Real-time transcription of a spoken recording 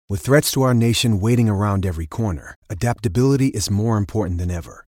With threats to our nation waiting around every corner, adaptability is more important than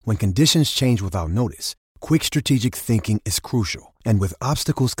ever. When conditions change without notice, quick strategic thinking is crucial. And with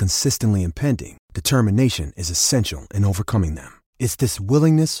obstacles consistently impending, determination is essential in overcoming them. It's this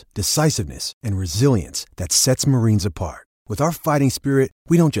willingness, decisiveness, and resilience that sets Marines apart. With our fighting spirit,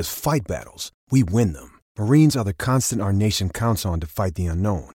 we don't just fight battles, we win them. Marines are the constant our nation counts on to fight the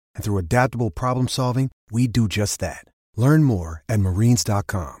unknown. And through adaptable problem solving, we do just that. Learn more at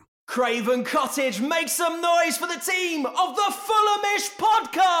marines.com. Craven Cottage, make some noise for the team of the Fulhamish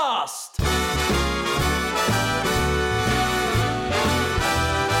podcast!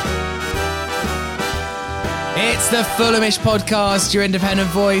 It's the Fulhamish podcast, your independent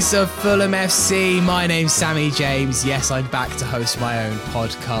voice of Fulham FC. My name's Sammy James. Yes, I'm back to host my own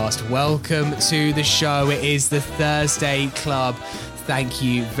podcast. Welcome to the show. It is the Thursday Club. Thank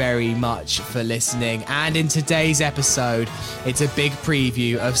you very much for listening. And in today's episode, it's a big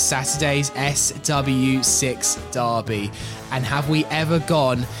preview of Saturday's SW6 derby. And have we ever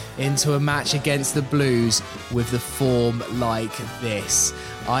gone into a match against the Blues with the form like this?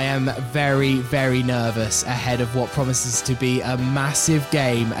 I am very, very nervous ahead of what promises to be a massive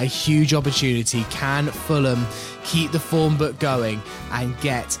game, a huge opportunity. Can Fulham keep the form book going and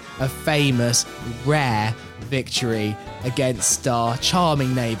get a famous, rare victory against our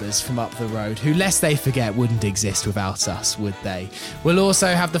charming neighbours from up the road, who, lest they forget, wouldn't exist without us, would they? We'll also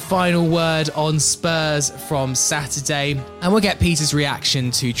have the final word on Spurs from Saturday, and we'll get Peter's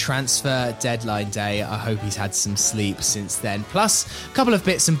reaction to transfer deadline day. I hope he's had some sleep since then. Plus, a couple of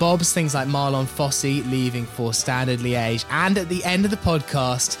bits and bobs, things like Marlon Fossey leaving for Standard Liège, and at the end of the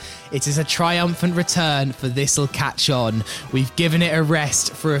podcast, it is a triumphant return for This'll Catch On. We've given it a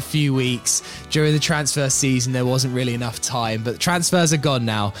rest for a few weeks. During the transfer season, there wasn't really enough time, but transfers are gone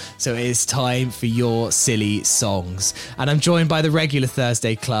now, so it is time for your silly songs. And I'm joined by the regular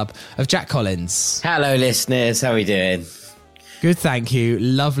Thursday Club of Jack Collins. Hello, listeners. How are we doing? Good, thank you.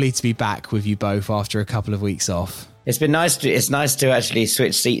 Lovely to be back with you both after a couple of weeks off. It's been nice. It's nice to actually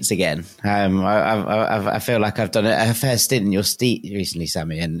switch seats again. I feel like I've done a fair stint in your seat recently,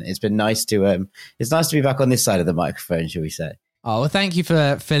 Sammy, and it's been nice to. It's nice to be back on this side of the microphone, shall we say? Oh, well, thank you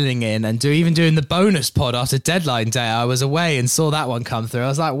for filling in and even doing the bonus pod after deadline day. I was away and saw that one come through. I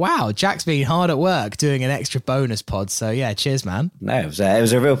was like, wow, Jack's been hard at work doing an extra bonus pod. So yeah, cheers, man. No, it was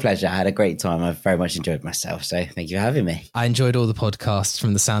a real pleasure. I had a great time. I've very much enjoyed myself. So thank you for having me. I enjoyed all the podcasts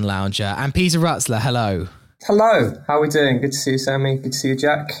from the Sound Lounger. And Peter Rutzler, hello. Hello, how are we doing? Good to see you, Sammy. Good to see you,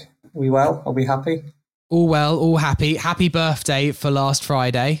 Jack. Are we well? Are we happy? All well, all happy. Happy birthday for last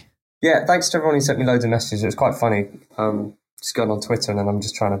Friday. Yeah, thanks to everyone who sent me loads of messages. It was quite funny. Just going on Twitter and then I'm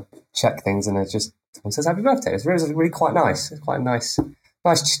just trying to check things and someone says happy birthday. It's really quite nice. It's quite a nice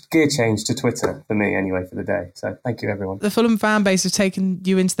gear change to Twitter for me anyway for the day. So thank you, everyone. The Fulham fan base have taken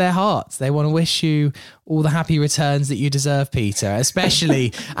you into their hearts. They want to wish you all the happy returns that you deserve, Peter,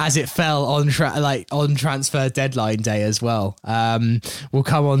 especially as it fell on transfer deadline day as well. We'll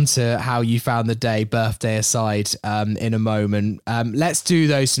come on to how you found the day, birthday aside, in a moment. Let's do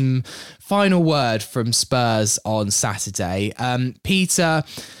though some final word from Spurs on Saturday. Peter,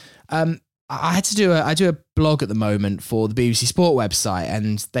 I do a blog at the moment for the BBC Sport website,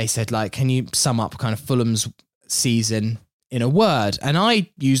 and they said, can you sum up kind of Fulham's season in a word? And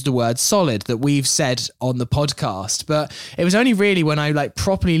I used the word solid that we've said on the podcast, but it was only really when I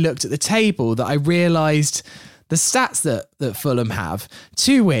properly looked at the table that I realised the stats that Fulham have: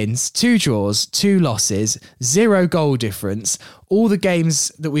 2 wins, 2 draws, 2 losses, 0 goal difference. All the games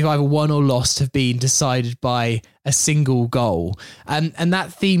that we've either won or lost have been decided by a single goal. And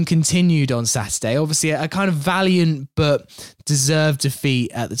that theme continued on Saturday. Obviously, a kind of valiant but deserved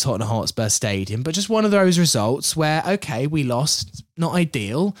defeat at the Tottenham Hotspur Stadium. But just one of those results where, okay, we lost, not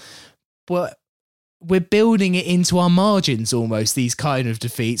ideal, but we're building it into our margins almost, these kind of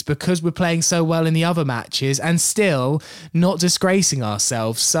defeats, because we're playing so well in the other matches and still not disgracing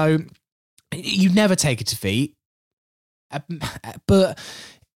ourselves. So you never take a defeat. But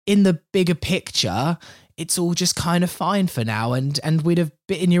in the bigger picture, it's all just kind of fine for now, and we'd have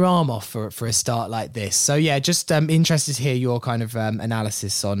bitten your arm off for a start like this. So yeah, just interested to hear your kind of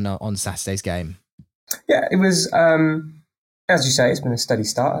analysis on Saturday's game. Yeah, it was, as you say, it's been a steady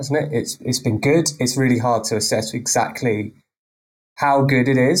start, hasn't it? It's been good. It's really hard to assess exactly how good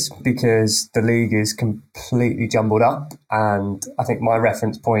it is because the league is completely jumbled up. And I think my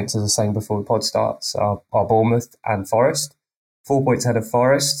reference points, as I was saying before the pod starts, are Bournemouth and Forest. 4 points ahead of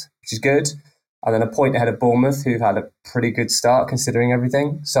Forest, which is good. And then a point ahead of Bournemouth, who've had a pretty good start considering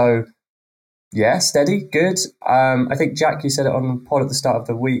everything. So, yeah, steady, good. I think, Jack, you said it on the pod at the start of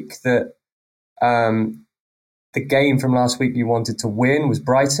the week that the game from last week you wanted to win was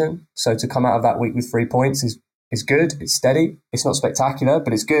Brighton. So to come out of that week with 3 points is good. It's steady. It's not spectacular,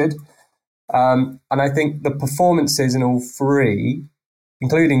 but it's good. And I think the performances in all three,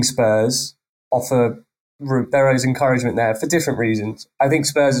 including Spurs, offer there is encouragement there for different reasons. I think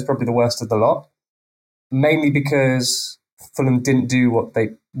Spurs is probably the worst of the lot, mainly because Fulham didn't do what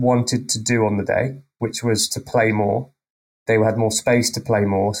they wanted to do on the day, which was to play more. They had more space to play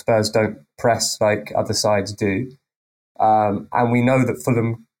more. Spurs don't press like other sides do. And we know that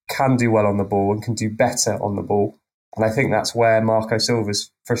Fulham can do well on the ball and can do better on the ball. And I think that's where Marco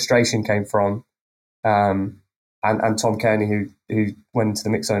Silva's frustration came from. And Tom Kearney, who went into the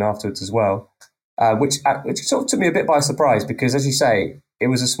mix zone afterwards as well. Which sort of took me a bit by surprise because, as you say, it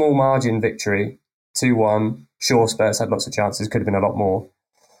was a small margin victory, 2-1. Sure, Spurs had lots of chances, could have been a lot more.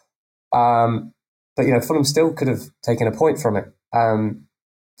 But, Fulham still could have taken a point from it.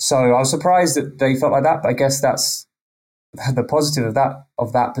 So I was surprised that they felt like that, but I guess that's the positive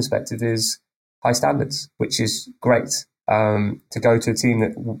of that perspective is high standards, which is great. To go to a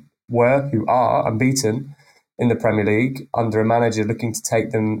team who are unbeaten in the Premier League under a manager looking to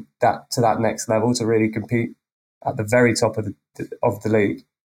take them to that next level to really compete at the very top of the league,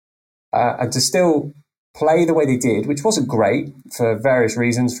 and to still play the way they did, which wasn't great for various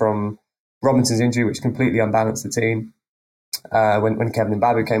reasons, from Robinson's injury, which completely unbalanced the team when Kevin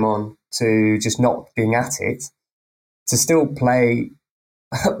Mbabu came on, to just not being at it, to still play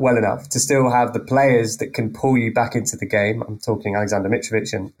well enough, to still have the players that can pull you back into the game. I'm talking Alexander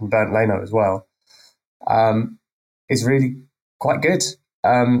Mitrovic and Bernd Leno as well. Is really quite good.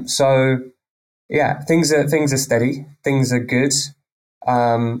 So yeah, things are steady. Things are good.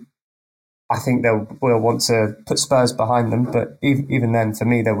 I think they'll want to put Spurs behind them, but even then, for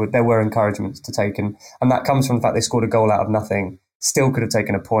me, there were encouragements to take, and that comes from the fact they scored a goal out of nothing. Still could have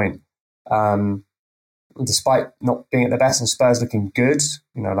taken a point, despite not being at their best. And Spurs looking good.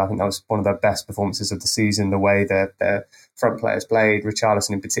 I think that was one of their best performances of the season. The way their front players played,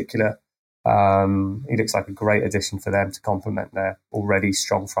 Richarlison in particular. He looks like a great addition for them to complement their already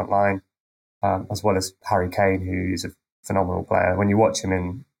strong front line, as well as Harry Kane, who is a phenomenal player. When you watch him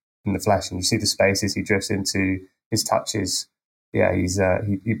in the flesh and you see the spaces he drifts into, his touches, yeah,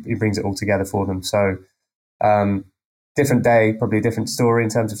 he brings it all together for them. So different day, probably a different story in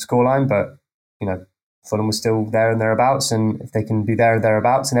terms of scoreline, but Fulham was still there and thereabouts, and if they can be there and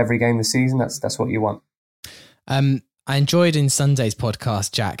thereabouts in every game this season, that's what you want. I enjoyed in Sunday's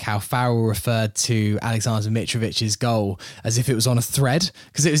podcast, Jack, how Farrell referred to Alexander Mitrovic's goal as if it was on a thread,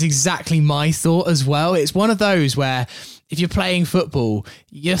 because it was exactly my thought as well. It's one of those where if you're playing football,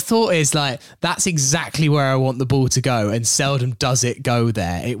 your thought is like, that's exactly where I want the ball to go, and seldom does it go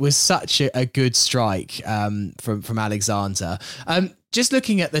there. It was such a good strike from Alexander. Just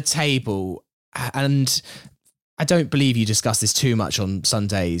looking at the table, and I don't believe you discussed this too much on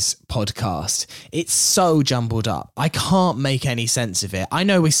Sunday's podcast. It's so jumbled up. I can't make any sense of it. I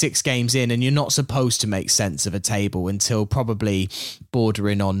know we're 6 games in and you're not supposed to make sense of a table until probably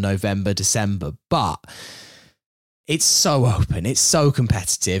bordering on November, December, but it's so open. It's so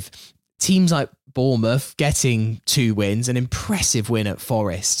competitive. Teams like Bournemouth getting 2 wins, an impressive win at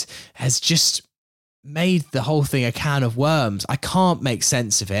Forest, has just made the whole thing a can of worms. I can't make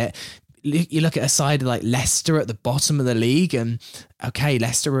sense of it. You look at a side like Leicester at the bottom of the league, and okay,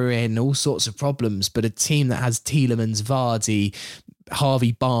 Leicester are in all sorts of problems, but a team that has Tielemans, Vardy,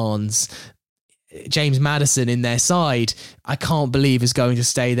 Harvey Barnes, James Maddison in their side, I can't believe is going to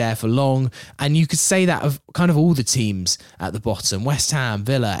stay there for long. And you could say that of kind of all the teams at the bottom. West Ham,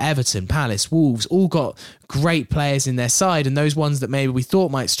 Villa, Everton, Palace, Wolves, all got great players in their side, and those ones that maybe we thought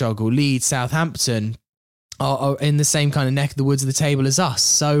might struggle, Leeds, Southampton, are in the same kind of neck of the woods of the table as us.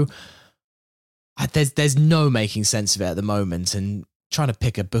 So there's no making sense of it at the moment, and trying to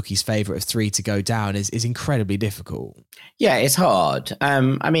pick a bookie's favourite of 3 to go down is incredibly difficult. Yeah, it's hard.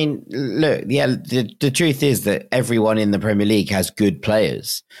 I mean, look, yeah, the truth is that everyone in the Premier League has good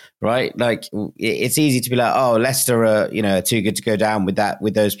players, right? Like, it's easy to be like, oh, Leicester are, too good to go down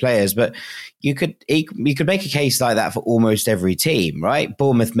with those players, but you could make a case like that for almost every team, right?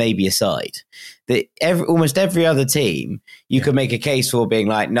 Bournemouth maybe aside. Almost every other team, you could make a case for being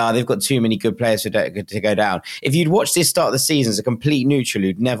like, no, they've got too many good players to go down. If you'd watched this start of the season as a complete neutral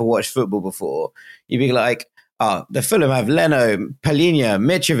who'd never watched football before, you'd be like, oh, the Fulham have Leno, Palhinha,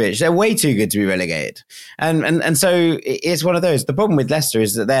 Mitrovic. They're way too good to be relegated. And so it's one of those. The problem with Leicester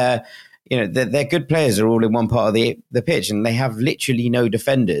is that they're, their good players are all in one part of the pitch, and they have literally no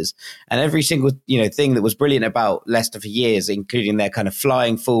defenders. And every single thing that was brilliant about Leicester for years, including their kind of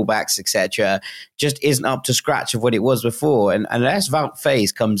flying fullbacks, etc., just isn't up to scratch of what it was before. And unless Wout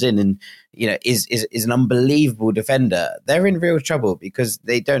Faes comes in and is an unbelievable defender, they're in real trouble because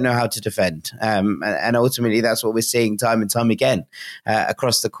they don't know how to defend. And ultimately, that's what we're seeing time and time again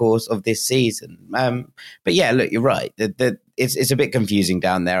across the course of this season. But yeah, look, you're right. It's a bit confusing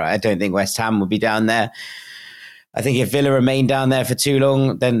down there. I don't think West Ham will be down there. I think if Villa remain down there for too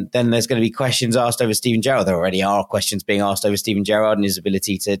long, then there's going to be questions asked over Steven Gerrard. There already are questions being asked over Steven Gerrard and his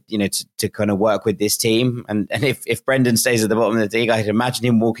ability to kind of work with this team. And if Brendan stays at the bottom of the league, I can imagine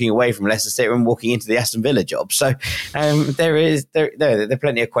him walking away from Leicester City and walking into the Aston Villa job. So there are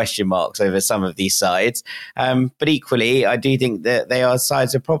plenty of question marks over some of these sides. But equally, I do think that they are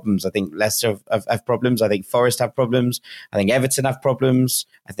sides of problems. I think Leicester have problems. I think Forest have problems. I think Everton have problems.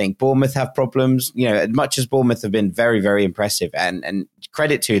 I think Bournemouth have problems. As much as Bournemouth have been very, very impressive, and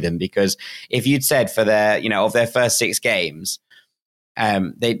credit to them, because if you'd said for their, of their first 6 games,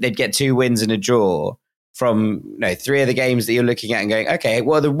 they'd get 2 wins and a draw from 3 of the games that you're looking at and going, okay,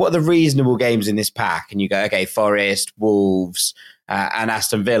 what are the reasonable games in this pack? And you go, okay, Forest, Wolves, and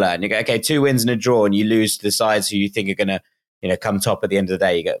Aston Villa, and you go, okay, 2 wins and a draw, and you lose to the sides who you think are going to come top at the end of the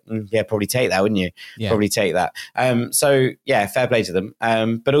day. You go, yeah, probably take that, wouldn't you? Yeah. Probably take that. So yeah, fair play to them.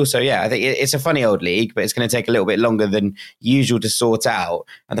 But also, yeah, I think it's a funny old league, but it's going to take a little bit longer than usual to sort out.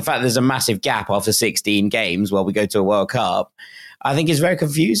 And the fact that there's a massive gap after 16 games while we go to a World Cup, I think is very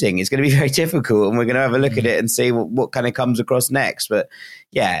confusing. It's going to be very difficult, and we're going to have a look at it and see what kind of comes across next. But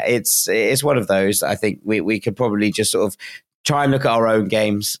yeah, it's one of those. I think we could probably just sort of try and look at our own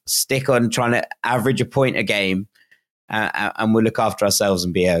games, stick on trying to average a point a game, and we'll look after ourselves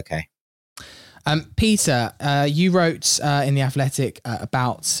and be okay. Peter, you wrote in The Athletic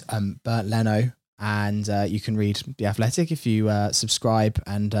about Bernd Leno, and you can read The Athletic if you subscribe.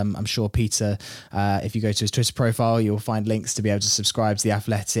 And I'm sure, Peter, if you go to his Twitter profile, you'll find links to be able to subscribe to The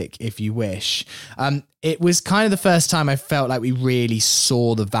Athletic if you wish. It was kind of the first time I felt like we really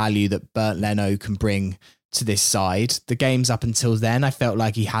saw the value that Bernd Leno can bring to this side. The games up until then, I felt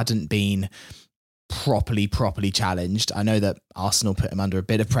like he hadn't been properly challenged. I know that Arsenal put him under a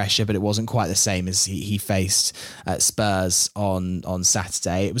bit of pressure, but it wasn't quite the same as he faced at Spurs on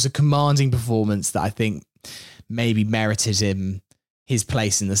Saturday. It was a commanding performance that I think maybe merited him his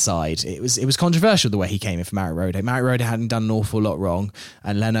place in the side. It was controversial the way he came in for Marek Rode. Marek Rode hadn't done an awful lot wrong,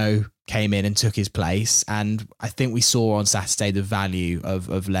 and Leno came in and took his place. And I think we saw on Saturday the value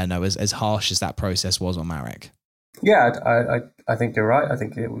of Leno, as harsh as that process was on Marek. Yeah, I think you're right. I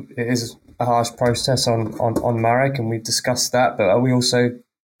think it is a harsh process on Marek, and we've discussed that. But we also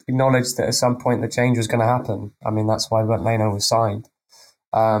acknowledged that at some point the change was going to happen. I mean, that's why Leno was signed.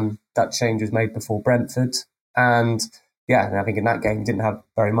 That change was made before Brentford, and yeah, I think in that game he didn't have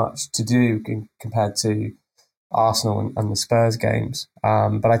very much to do compared to Arsenal and the Spurs games.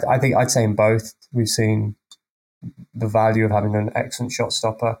 But I think I'd say in both we've seen the value of having an excellent shot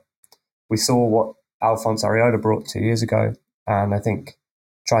stopper. We saw what Alphonse Areola brought 2 years ago, and I think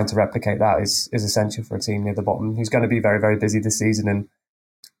trying to replicate that is essential for a team near the bottom who's going to be very, very busy this season. And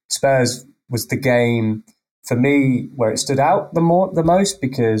Spurs was the game for me where it stood out the most,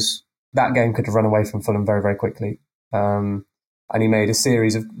 because that game could have run away from Fulham very, very quickly. And he made a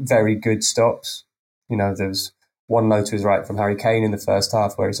series of very good stops. There was one low to his right from Harry Kane in the first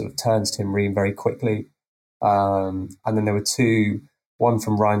half where he sort of turns Tim Ream very quickly. And then there were 2, one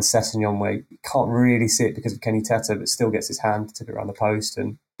from Ryan Sessegnon where you can't really see it because of Kenny Teta, but still gets his hand to it around the post.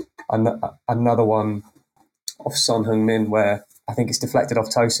 And another one off Son Heung-min where I think it's deflected off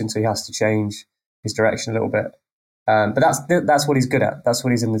Tosin, so he has to change his direction a little bit. But that's what he's good at. That's what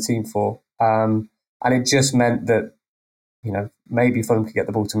he's in the team for. And it just meant that, maybe Fulham could get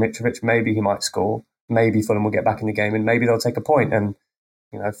the ball to Mitrovic. Maybe he might score. Maybe Fulham will get back in the game, and maybe they'll take a point. And,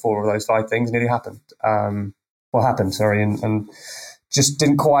 4 of those 5 things nearly happened. And just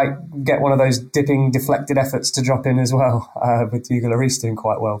didn't quite get one of those deflected efforts to drop in as well, with Hugo Lloris doing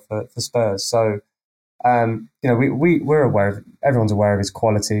quite well for Spurs. So, we're aware everyone's aware of his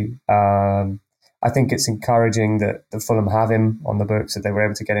quality. I think it's encouraging that Fulham have him on the books, that they were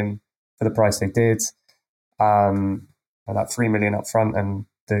able to get him for the price they did. And that $3 million up front and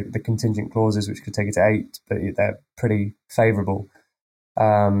the contingent clauses, which could take it to 8, but they're pretty favourable.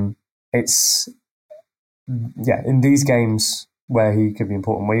 It's, in these games where he could be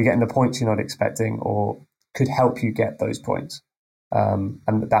important, where you're getting the points you're not expecting or could help you get those points. And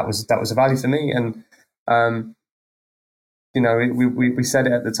that was a value for me. And, we said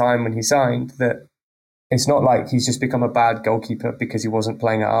it at the time when he signed that it's not like he's just become a bad goalkeeper because he wasn't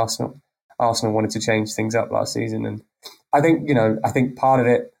playing at Arsenal. Arsenal wanted to change things up last season. And I think part of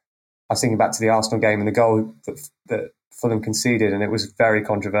it, I was thinking back to the Arsenal game and the goal that Fulham conceded, and it was very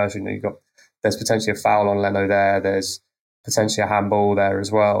controversial. There's potentially a foul on Leno there. There's potentially a handball there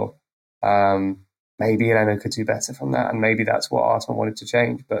as well. Maybe Leno could do better from that, and maybe that's what Arsenal wanted to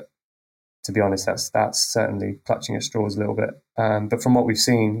change. But to be honest, that's certainly clutching at straws a little bit. But from what we've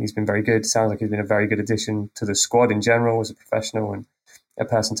seen, he's been very good. Sounds like he's been a very good addition to the squad in general as a professional and a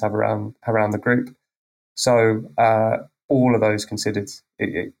person to have around the group. So all of those considered,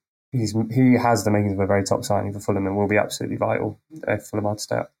 he has the makings of a very top signing for Fulham and will be absolutely vital if Fulham are to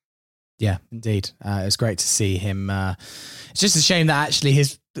stay up. Yeah, indeed. It was great to see him. It's just a shame that actually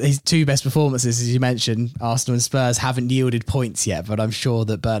his two best performances, as you mentioned, Arsenal and Spurs, haven't yielded points yet, but I'm sure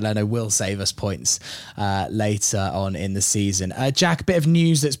that Bernd Leno will save us points later on in the season. Jack, a bit of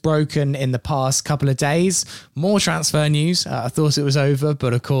news that's broken in the past couple of days. More transfer news. I thought it was over,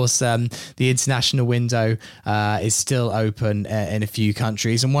 but of course the international window is still open in a few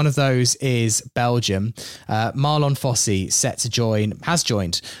countries, and one of those is Belgium. Marlon Fossey has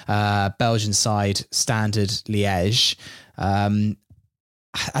joined Belgian side Standard Liège.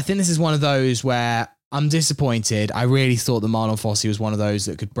 I think this is one of those where I'm disappointed. I really thought that Marlon Fossey was one of those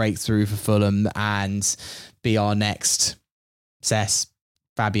that could break through for Fulham and be our next Cesc,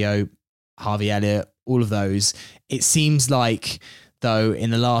 Fabio, Harvey Elliott, all of those. It seems like, though,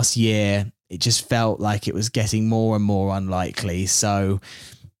 in the last year, it just felt like it was getting more and more unlikely. So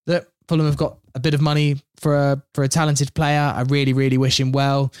that Fulham have got a bit of money for a talented player. I really, really wish him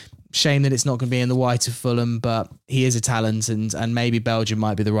well. Shame that it's not going to be in the white of Fulham, but he is a talent, and maybe Belgium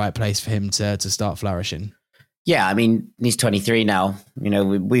might be the right place for him to start flourishing. Yeah, I mean, he's 23 now. You know,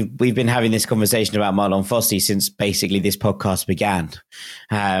 we've been having this conversation about Marlon Fossey since basically this podcast began,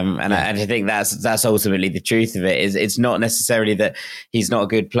 and I think that's ultimately the truth of it. It's not necessarily that he's not a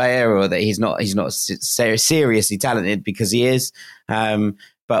good player or that he's not seriously talented, because he is.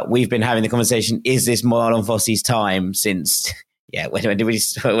 But we've been having the conversation: is this Marlon Fossey's time since? Yeah, when did we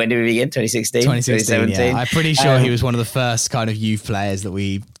begin? 2016? 2017. Yeah. I'm pretty sure he was one of the first kind of youth players that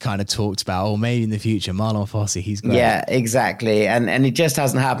we kind of talked about. Or maybe in the future, Marlon Fossey, he's great. Yeah, exactly. And it just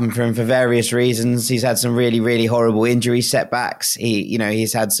hasn't happened for him for various reasons. He's had some really, really horrible injury setbacks.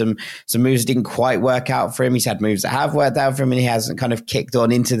 He's had some moves that didn't quite work out for him. He's had moves that have worked out for him, and he hasn't kind of kicked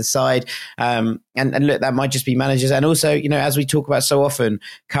on into the side. And look, that might just be managers. And also, as we talk about so often,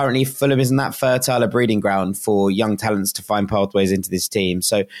 currently Fulham isn't that fertile a breeding ground for young talents to find pathways into this team.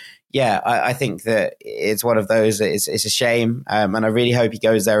 So yeah, I think that it's one of those that it's a shame. And I really hope he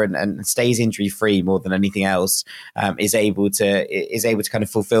goes there and stays injury free more than anything else, is able to kind of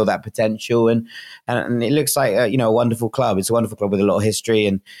fulfill that potential. And it looks like, a wonderful club. It's a wonderful club with a lot of history,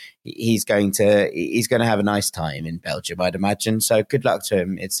 and he's going to have a nice time in Belgium, I'd imagine. So good luck to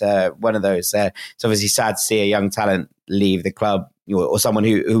him. It's one of those. It's obviously sad to see a young talent leave the club, or someone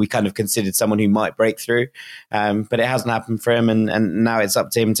who we kind of considered someone who might break through. But it hasn't happened for him. And now it's up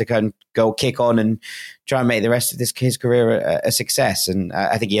to him to kind of go kick on and try and make the rest of his career a success. And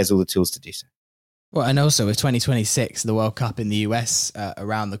I think he has all the tools to do so. Well, and also with 2026, the World Cup in the US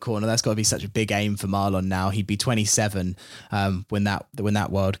around the corner, that's got to be such a big aim for Marlon now. He'd be 27 when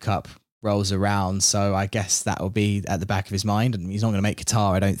that World Cup rolls around. So I guess that will be at the back of his mind. And he's not going to make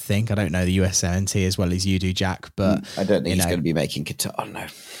Qatar, I don't think. I don't know the USMNT as well as you do, Jack. But I don't think he's going to be making Qatar, no.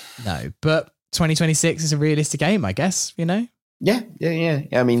 No, but 2026 is a realistic aim, I guess, Yeah.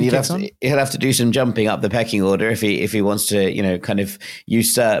 I mean, he'll have to do some jumping up the pecking order if he wants to, kind of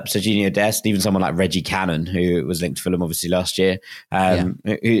usurp Serginho Dest, even someone like Reggie Cannon, who was linked to Fulham obviously last year,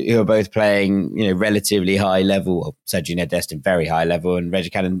 who are both playing, relatively high level. Well, Serginho Dest in very high level, and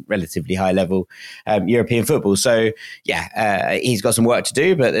Reggie Cannon relatively high level European football. So yeah, he's got some work to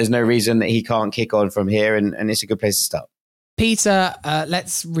do, but there's no reason that he can't kick on from here, and it's a good place to start. Peter,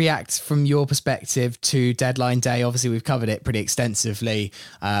 let's react from your perspective to deadline day. Obviously, we've covered it pretty extensively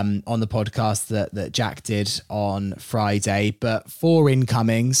on the podcast that Jack did on Friday, but 4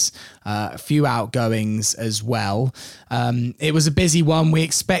 incomings, a few outgoings as well. It was a busy one. We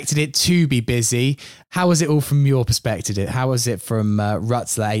expected it to be busy. How was it all from your perspective? How was it from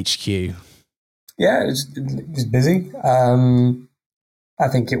Rutzler HQ? Yeah, it was busy. I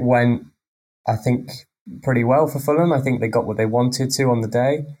think it went, pretty well for Fulham. I think they got what they wanted to on the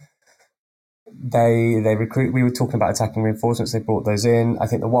day. They recruit. We were talking about attacking reinforcements. They brought those in. I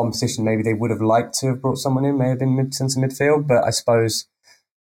think the one position maybe they would have liked to have brought someone in may have been centre midfield. But I suppose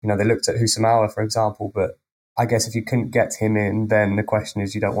they looked at Husamawa, for example. But I guess if you couldn't get him in, then the question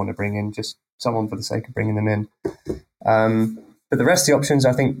is you don't want to bring in just someone for the sake of bringing them in. But the rest of the options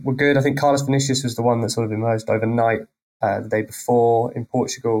I think were good. I think Carlos Vinicius was the one that sort of emerged overnight the day before in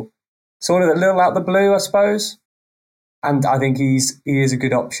Portugal. sort of a little out the blue, I suppose. And I think he is a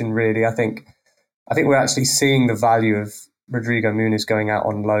good option, really. I think we're actually seeing the value of Rodrigo Muniz going out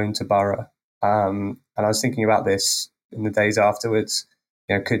on loan to Borough. And I was thinking about this in the days afterwards.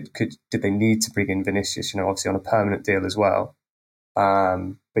 You know, did they need to bring in Vinicius? You know, obviously on a permanent deal as well.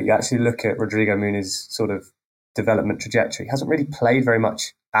 But you actually look at Rodrigo Muniz' sort of development trajectory. He hasn't really played very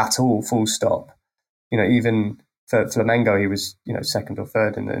much at all, full stop. You know, even for Flamengo, he was, you know, second or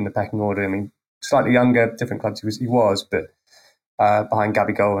third in the pecking order. I mean, slightly younger, different clubs he was, but behind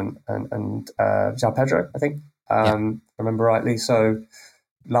Gabigol and João Pedro, I think, if I remember rightly. So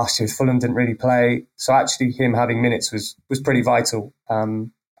last year Fulham didn't really play. So actually him having minutes was pretty vital.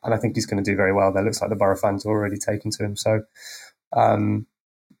 And I think he's going to do very well there. Looks like the Borough fans are already taken to him. So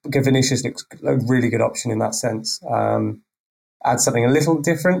Vinicius looks a really good option in that sense. Add something a little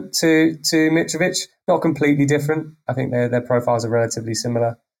different to Mitrovic, not completely different. I think their profiles are relatively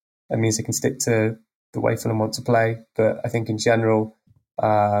similar. That means they can stick to the way Fulham want to play. But I think in general,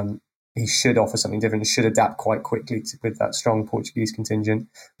 he should offer something different. He should adapt quite quickly with that strong Portuguese contingent.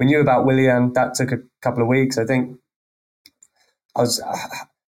 We knew about Willian. That took a couple of weeks. I think I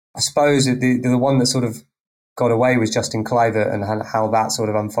suppose the one that sort of got away was Justin Kluivert and how that sort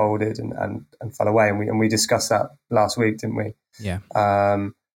of unfolded and fell away. And we discussed that last week, didn't we? Yeah.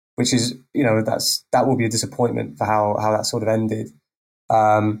 Which is, you know, that will be a disappointment for how that sort of ended.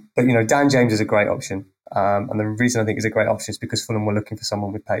 But, you know, Dan James is a great option. And the reason I think he's a great option is because Fulham were looking for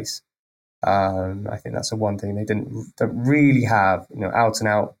someone with pace. I think that's the one thing they don't really have, you know, out and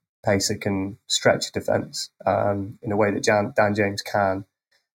out pace that can stretch a defence in a way that Dan James can.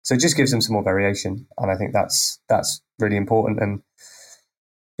 So it just gives them some more variation, and I think that's really important. And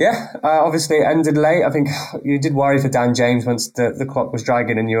yeah, obviously it ended late. I think you did worry for Dan James once the clock was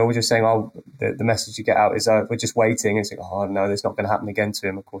dragging, and you were just saying, "Oh, the message you get out is we're just waiting." And it's like, "Oh no, that's not going to happen again to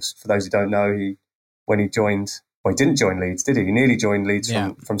him." Of course, for those who don't know, he didn't join Leeds, did he? He nearly joined Leeds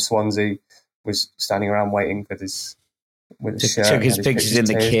from Swansea. Was standing around waiting with his shirt. Took his pictures in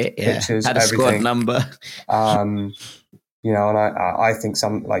the kit. Yeah, had a squad number. You know, and I think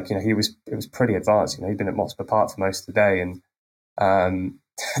it was pretty advanced. You know, he'd been at Motspur Park for most of the day, and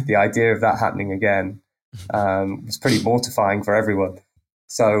the idea of that happening again was pretty mortifying for everyone.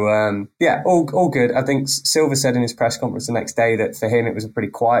 So all good. I think Silva said in his press conference the next day that for him it was a pretty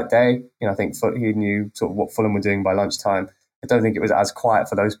quiet day. You know, I think he knew sort of what Fulham were doing by lunchtime. I don't think it was as quiet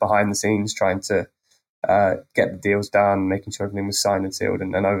for those behind the scenes trying to get the deals done, making sure everything was signed and sealed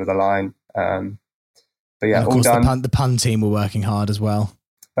and over the line. But yeah, and of all course done. The pun team were working hard as well.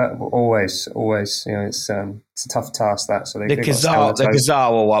 Always, you know, it's a tough task that. So the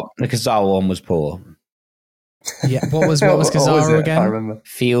Kazawa one was poor. Yeah, what was Kazawa again? I remember.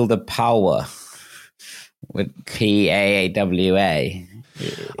 Feel the power with PAAWA.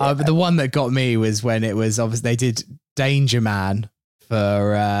 But the one that got me was when it was obviously they did Danger Man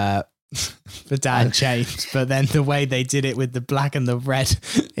for Dan James, but then the way they did it with the black and the red,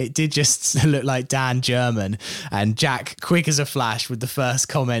 it did just look like Dan German. And Jack, quick as a flash with the first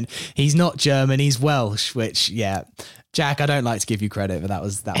comment, he's not German, he's Welsh, which, yeah. Jack, I don't like to give you credit, but that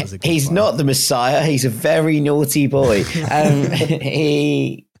was a good He's one. not the Messiah, he's a very naughty boy.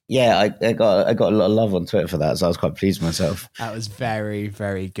 I got a lot of love on Twitter for that, so I was quite pleased with myself. That was very,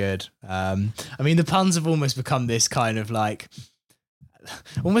 very good. I mean, the puns have almost become this kind of like,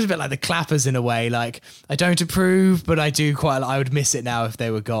 almost a bit like the clappers in a way. Like, I don't approve, but I do quite. I would miss it now if they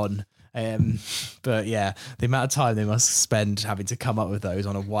were gone. But yeah, the amount of time they must spend having to come up with those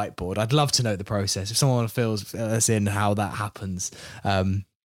on a whiteboard. I'd love to know the process. If someone fills us in how that happens,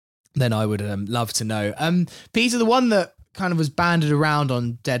 then I would love to know. Peter, the one that kind of was banded around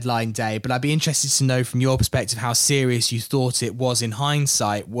on deadline day, but I'd be interested to know from your perspective how serious you thought it was in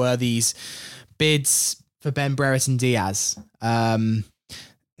hindsight, were these bids for Ben Brereton Diaz.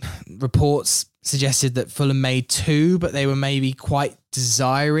 Reports suggested that Fulham made 2, but they were maybe quite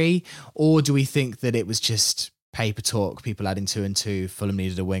desiry. Or do we think that it was just paper talk, people adding 2 and 2, Fulham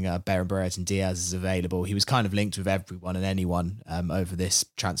needed a winger, Ben Brereton Diaz is available. He was kind of linked with everyone and anyone over this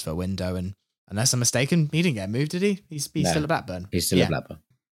transfer window. And unless I'm mistaken, he didn't get moved, did he? He's still at Blackburn. He's still at Blackburn.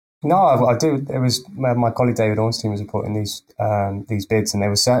 No, I do. It was my colleague David Ornstein was reporting these bids, and they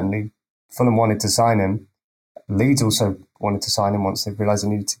were certainly, Fulham wanted to sign him. Leeds also wanted to sign him once they realised they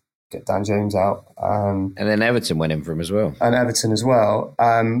needed to get Dan James out. And then Everton went in for him as well.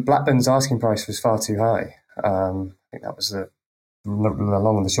 Blackburn's asking price was far too high. I think that was the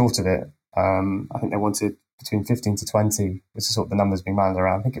long and the short of it. I think they wanted between 15 to 20, which is sort of the numbers being banded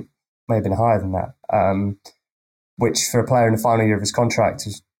around. I think it may have been higher than that, which for a player in the final year of his contract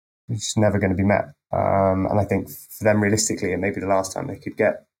is just never going to be met. And I think for them, realistically, it may be the last time they could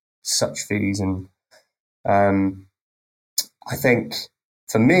get such fees. And I think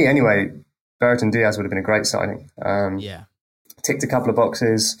for me anyway, Brereton Diaz would have been a great signing. Ticked a couple of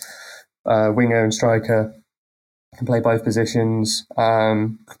boxes, winger and striker, can play both positions,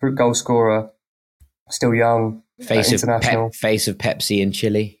 goal scorer, still young, international. Face of Pepsi in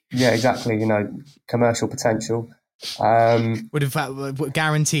Chile. Yeah, exactly. Commercial potential. Would in fact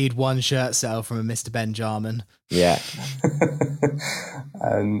guaranteed one shirt sale from a Mr. Benjamin. Yeah.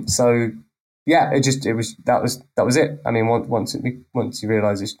 So yeah, that was it. I mean, once you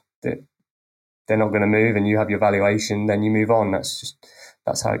realise that they're not going to move and you have your valuation, then you move on.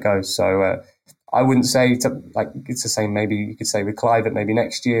 That's how it goes. So I wouldn't say it's the same. Maybe you could say with Clive maybe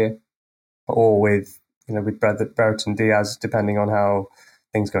next year, or with Brereton Diaz, depending on how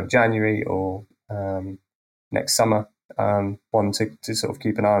things go in January or next summer. One to sort of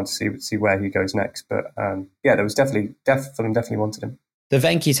keep an eye on to see where he goes next. But there was Fulham definitely wanted him. The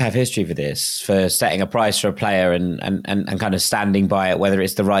Venkis have history for this, for setting a price for a player and kind of standing by it, whether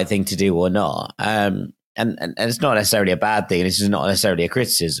it's the right thing to do or not. And it's not necessarily a bad thing. It's just not necessarily a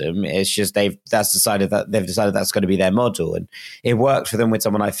criticism. It's just they've decided that's going to be their model, and it worked for them with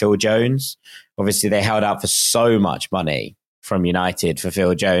someone like Phil Jones. Obviously, they held out for so much money from United for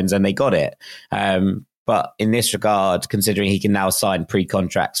Phil Jones, and they got it. But in this regard, considering he can now sign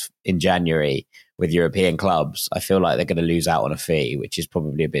pre-contracts in January with European clubs, I feel like they're going to lose out on a fee, which is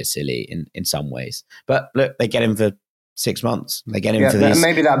probably a bit silly in some ways. But look, they get him for 6 months. They get him for these.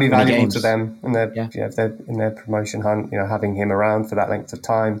 Maybe that'd be valuable to them in if they're in their promotion hunt. Having him around for that length of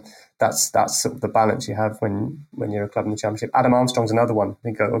time. That's sort of the balance you have when you're a club in the Championship. Adam Armstrong's another one. I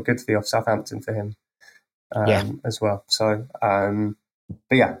think a good fee off Southampton for him as well. So,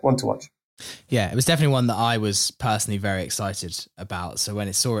 but yeah, one to watch. Yeah, it was definitely one that I was personally very excited about. So when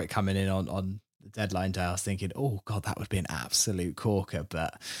it saw it coming in on the deadline day, I was thinking, oh God, that would be an absolute corker.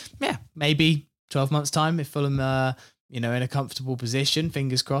 But yeah, maybe 12 months time, if Fulham in a comfortable position,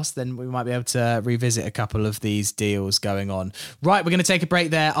 fingers crossed, then we might be able to revisit a couple of these deals going on. Right, we're going to take a break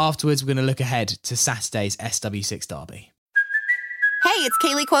there. Afterwards, we're going to look ahead to Saturday's SW6 derby. Hey, it's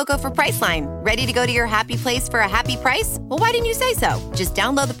Kaylee Cuoco for Priceline. Ready to go to your happy place for a happy price? Well, why didn't you say so? Just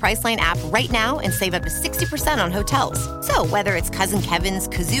download the Priceline app right now and save up to 60% on hotels. So whether it's Cousin Kevin's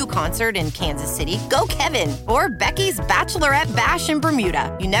Kazoo Concert in Kansas City, go Kevin, or Becky's Bachelorette Bash in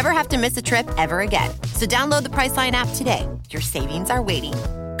Bermuda, you never have to miss a trip ever again. So download the Priceline app today. Your savings are waiting.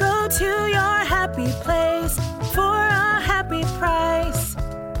 Go to your happy place for a happy price.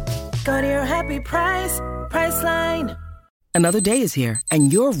 Go to your happy price, Priceline. Another day is here,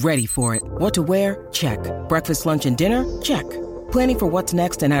 and you're ready for it. What to wear? Check. Breakfast, lunch, and dinner? Check. Planning for what's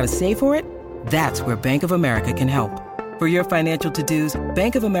next and how to save for it? That's where Bank of America can help. For your financial to-dos,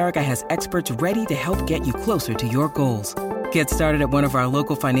 Bank of America has experts ready to help get you closer to your goals. Get started at one of our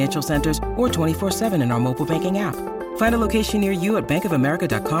local financial centers or 24/7 in our mobile banking app. Find a location near you at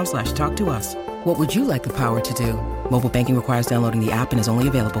bankofamerica.com/talktous. What would you like the power to do? Mobile banking requires downloading the app and is only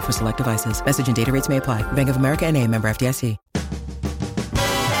available for select devices. Message and data rates may apply. Bank of America NA, member FDIC.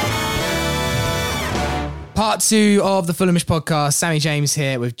 Part 2 of the Fulhamish podcast. Sammy James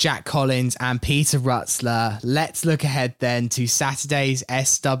here with Jack Collins and Peter Rutzler. Let's look ahead then to Saturday's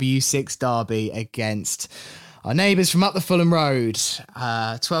SW6 derby against our neighbours from up the Fulham Road.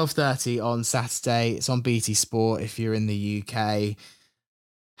 12:30 on Saturday. It's on BT Sport if you're in the UK.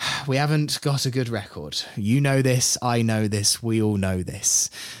 We haven't got a good record. You know this, I know this, we all know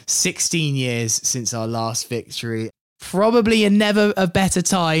this. 16 years since our last victory. Probably never a better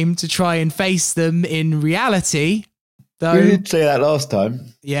time to try and face them in reality. Though, you did say that last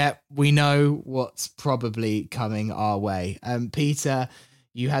time. Yeah, we know what's probably coming our way. Peter,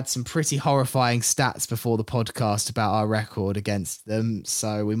 you had some pretty horrifying stats before the podcast about our record against them,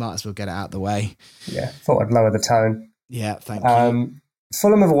 so we might as well get it out the way. Yeah, thought I'd lower the tone. Yeah, thank you.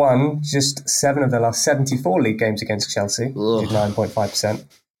 Fulham have won just 7 of their last 74 league games against Chelsea, which is 9.5%.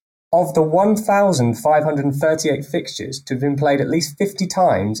 Of the 1,538 fixtures to have been played at least 50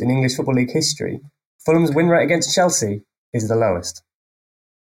 times in English Football League history, Fulham's win rate against Chelsea is the lowest.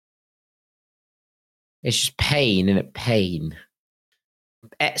 It's just pain, isn't it? Pain.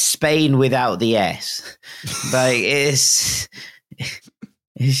 Spain without the S.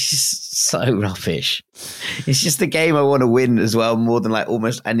 It's just so rubbish. It's just the game I want to win as well, more than like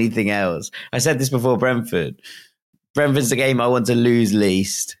almost anything else. I said this before Brentford. Brentford's the game I want to lose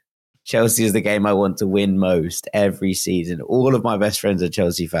least. Chelsea is the game I want to win most every season. All of my best friends are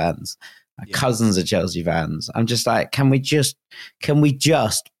Chelsea fans. My cousins are Chelsea fans. I'm just like, can we just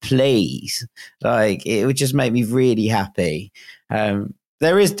please? Like, it would just make me really happy.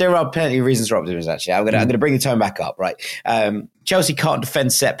 There are plenty of reasons for optimism. Actually, I'm gonna bring the tone back up. Right, Chelsea can't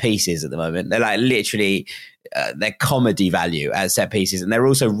defend set pieces at the moment. They're like literally their comedy value at set pieces, and they're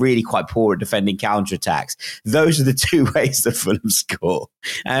also really quite poor at defending counterattacks. Those are the two ways that Fulham score.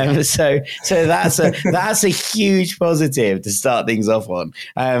 So that's a huge positive to start things off on.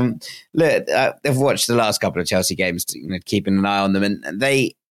 Look, I've watched the last couple of Chelsea games, keeping an eye on them, and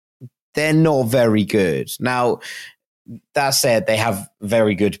they're not very good now. That said, they have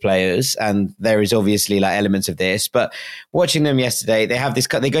very good players, and there is obviously like elements of this. But watching them yesterday,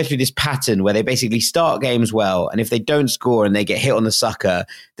 they go through this pattern where they basically start games well, and if they don't score and they get hit on the sucker,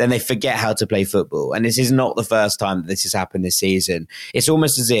 then they forget how to play football. And this is not the first time that this has happened this season. It's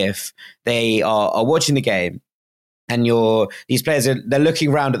almost as if they are watching the game, and these players they're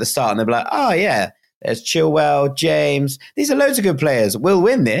looking around at the start, and they're like, "Oh yeah, there's Chilwell, James. These are loads of good players. We'll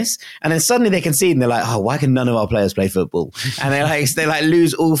win this." And then suddenly they concede and they're like, "Oh, why can none of our players play football?" And they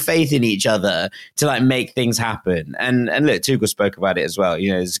lose all faith in each other to like make things happen. And look, Tuchel spoke about it as well.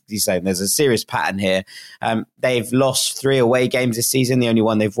 He's saying there's a serious pattern here. They've lost 3 away games this season. The only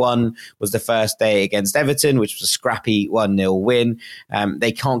one they've won was the first day against Everton, which was a scrappy 1-0 win.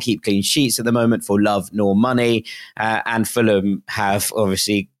 They can't keep clean sheets at the moment for love nor money. And Fulham have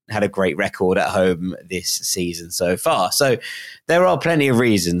obviously had a great record at home this season so far. So there are plenty of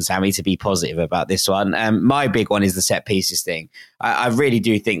reasons, Sammy, to be positive about this one. My big one is the set pieces thing. I really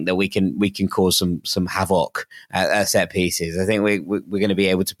do think that we can cause some havoc at set pieces. I think we're going to be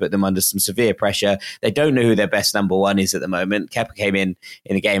able to put them under some severe pressure. They don't know who their best number one is at the moment. Kepa came in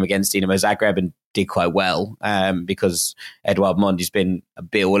a game against Dinamo Zagreb and did quite well because Edouard Mendy's been a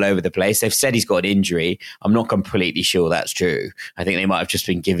bit all over the place. They've said he's got an injury. I'm not completely sure that's true. I think they might have just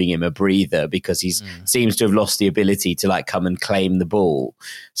been giving him a breather because he seems to have lost the ability to like come and claim the ball.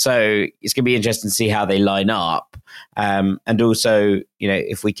 So it's going to be interesting to see how they line up. And also,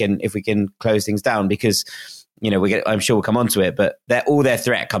 if we can close things down because, I'm sure we'll come on to it, but all their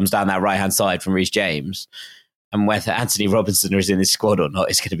threat comes down that right-hand side from Reece James. And whether Anthony Robinson is in this squad or not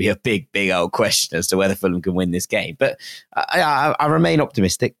is going to be a big, big old question as to whether Fulham can win this game. But I remain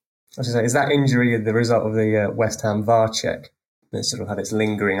optimistic. I was going to say, is that injury the result of the West Ham VAR check that sort of had its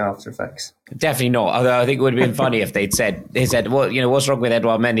lingering after effects? Definitely not. Although I think it would have been funny if they said, what's wrong with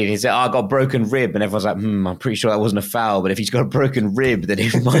Edouard Mendy? And he said, I got a broken rib. And everyone's like, I'm pretty sure that wasn't a foul. But if he's got a broken rib, then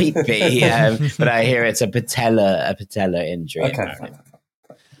it might be. But I hear it's a patella injury. Okay.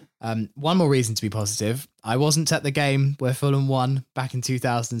 One more reason to be positive. I wasn't at the game where Fulham won back in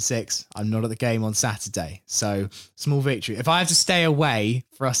 2006. I'm not at the game on Saturday. So small victory. If I have to stay away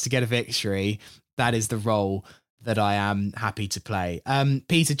for us to get a victory, that is the role that I am happy to play.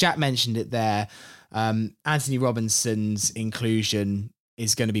 Peter, Jack mentioned it there. Anthony Robinson's inclusion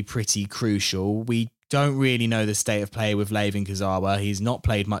is going to be pretty crucial. We don't really know the state of play with Layvin Kurzawa. He's not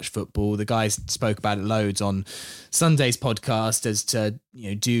played much football. The guys spoke about it loads on Sunday's podcast as to,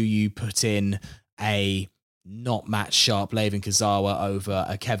 do you put in a not match sharp Layvin Kurzawa over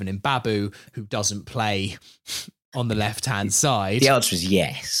a Kevin Mbabu who doesn't play on the left-hand side? The answer is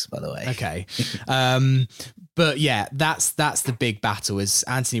yes, by the way. Okay. But yeah, that's the big battle is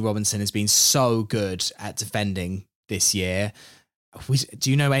Anthony Robinson has been so good at defending this year. Do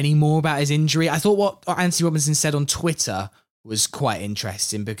you know any more about his injury? I thought what Anthony Robinson said on Twitter was quite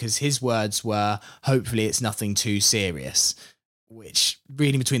interesting because his words were, hopefully it's nothing too serious, which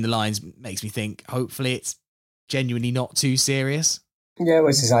reading between the lines makes me think, hopefully it's genuinely not too serious. Yeah, it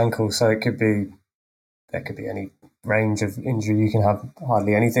was his ankle, so there could be any range of injury. You can have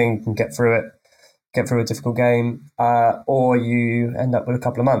hardly anything, you can get through a difficult game, or you end up with a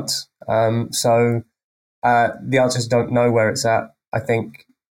couple of months. So the answers don't know where it's at. I think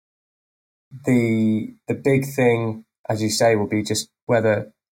the big thing, as you say, will be just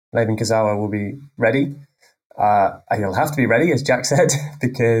whether Layvin Kurzawa will be ready. He'll have to be ready, as Jack said,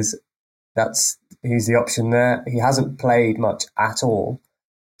 because he's the option there. He hasn't played much at all.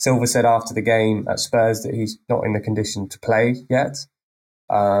 Silva said after the game at Spurs that he's not in the condition to play yet.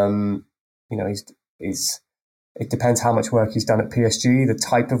 It depends how much work he's done at PSG, the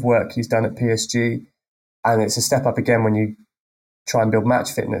type of work he's done at PSG. And it's a step up again when you try and build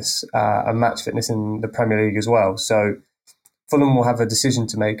match fitness in the Premier League as well. So Fulham will have a decision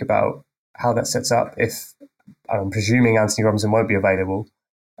to make about how that sets up. If I'm presuming Anthony Robinson won't be available,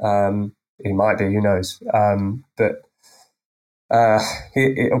 he might be, who knows? But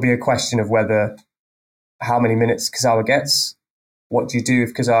it'll be a question of how many minutes Kurzawa gets. What do you do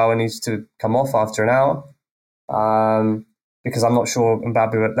if Kurzawa needs to come off after an hour? Because I'm not sure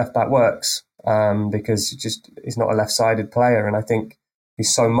Mbabu at left back works. Because he's not a left-sided player, and I think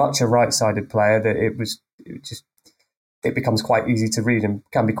he's so much a right-sided player that it it becomes quite easy to read and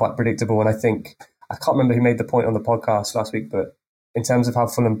can be quite predictable. And I think, I can't remember who made the point on the podcast last week, but in terms of how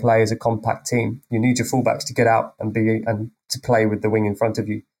Fulham play as a compact team, you need your fullbacks to get out and to play with the wing in front of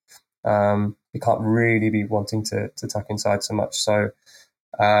you. You can't really be wanting to tuck inside so much. So,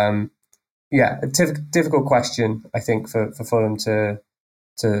 a difficult question, I think, for Fulham to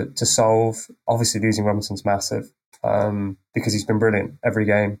solve. Obviously, losing Robinson's massive because he's been brilliant every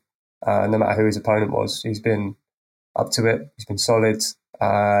game. No matter who his opponent was, he's been up to it. He's been solid.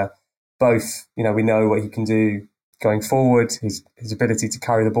 Both, we know what he can do going forward. His ability to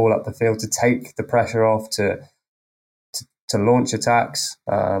carry the ball up the field, to take the pressure off, to launch attacks.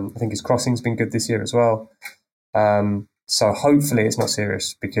 I think his crossing's been good this year as well. So hopefully it's not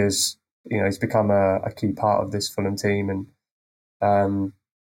serious, because he's become a key part of this Fulham team, and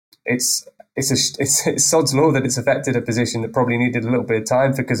it's sod's law that it's affected a position that probably needed a little bit of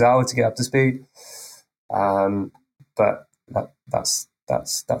time for Kurzawa to get up to speed. But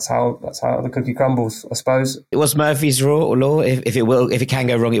that's how the cookie crumbles, I suppose. It was Murphy's law. If it can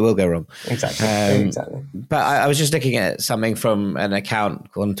go wrong, it will go wrong. Exactly. Exactly. But I was just looking at something from an account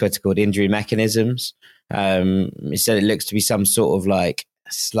on Twitter called Injury Mechanisms. It said it looks to be some sort of like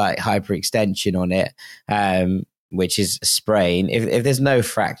slight hyperextension on it, which is a sprain. If there's no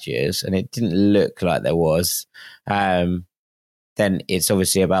fractures, and it didn't look like there was, then it's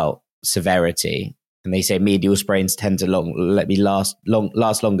obviously about severity. And they say medial sprains tend to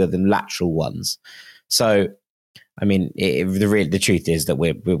last longer than lateral ones. So, I mean, the truth is that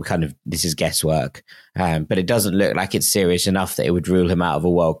we're kind of, this is guesswork, but it doesn't look like it's serious enough that it would rule him out of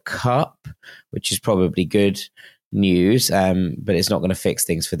a World Cup, which is probably good news. But it's not going to fix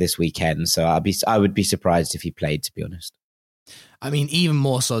things for this weekend. So I would be surprised if he played, to be honest. I mean, even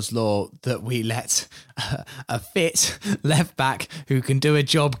more sod's law that we let a fit left back who can do a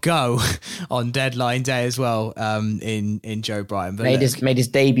job go on deadline day as well, in Joe Bryan. But made his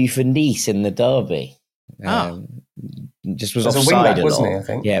debut for Nice in the derby. Just was offside a lot. Wasn't he, I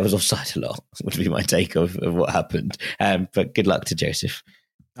think? Yeah, it was offside a lot, would be my take of what happened. But good luck to Joseph.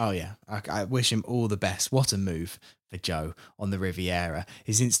 Oh, yeah. I wish him all the best. What a move for Joe on the Riviera.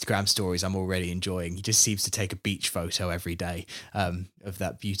 His Instagram stories I'm already enjoying. He just seems to take a beach photo every day of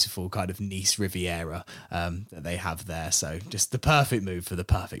that beautiful kind of Nice Riviera that they have there. So just the perfect move for the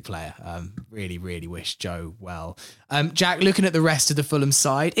perfect player. Really, really wish Joe well. Jack, looking at the rest of the Fulham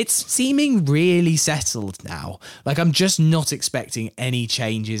side, it's seeming really settled now. Like, I'm just not expecting any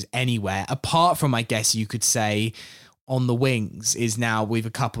changes anywhere, apart from, I guess you could say, on the wings is now with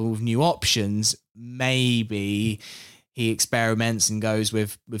a couple of new options. Maybe he experiments and goes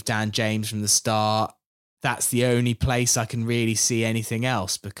with Dan James from the start. That's the only place I can really see anything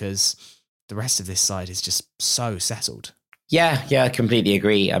else, because the rest of this side is just so settled. Yeah, I completely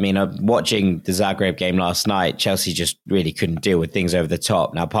agree. I mean, watching the Zagreb game last night, Chelsea just really couldn't deal with things over the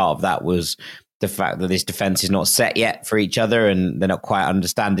top. Now, part of that was the fact that this defense is not set yet for each other, and they're not quite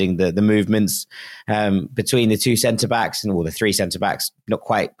understanding the movements between the two centre-backs and all the three centre-backs, not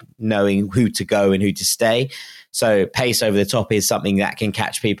quite knowing who to go and who to stay. So pace over the top is something that can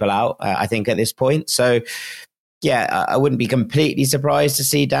catch people out, I think, at this point. So, yeah, I wouldn't be completely surprised to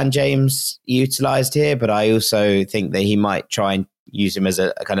see Dan James utilised here, but I also think that he might try and use him as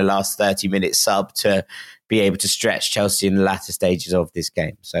a kind of last 30-minute sub to be able to stretch Chelsea in the latter stages of this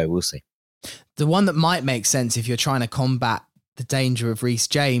game. So we'll see. The one that might make sense if you're trying to combat the danger of Reece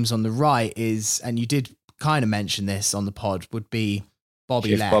James on the right is, and you did kind of mention this on the pod, would be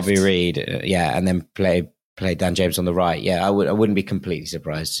Bobby left. Bobby Reed, and then play Dan James on the right. Yeah, I wouldn't be completely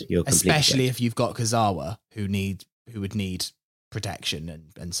surprised. Especially if you've got Kurzawa who would need protection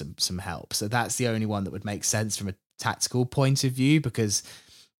and some help. So that's the only one that would make sense from a tactical point of view, because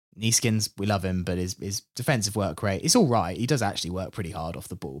Neeskins, we love him, but his defensive work rate, it's all right. He does actually work pretty hard off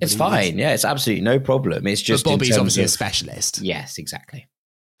the ball. It's fine. Yeah, it's absolutely no problem. It's just but Bobby's obviously a specialist. Yes, exactly.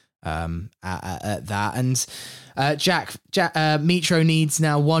 At that. And Jack, Mitro needs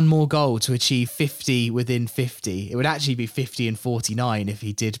now one more goal to achieve 50 within 50. It would actually be 50 and 49 if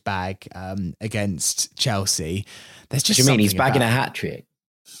he did bag against Chelsea. There's just what do you mean? He's bagging a hat-trick?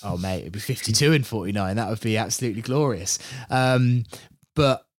 Oh, mate, it'd be 52 and 49. That would be absolutely glorious.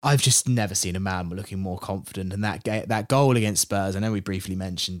 But I've just never seen a man looking more confident, and that goal against Spurs, I know we briefly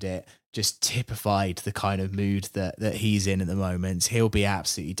mentioned it, just typified the kind of mood that he's in at the moment. He'll be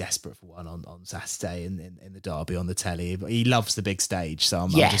absolutely desperate for one on Saturday in the derby on the telly. But he loves the big stage, so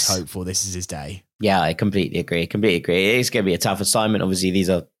I'm just hopeful this is his day. Yeah, I completely agree. It's going to be a tough assignment. Obviously, these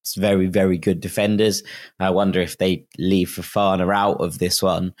are very, very good defenders. I wonder if they leave Fofana out of this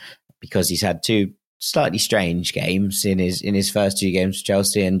one, because he's had two slightly strange games in his first 2 games for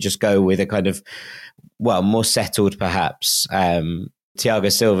Chelsea, and just go with a kind of, well, more settled perhaps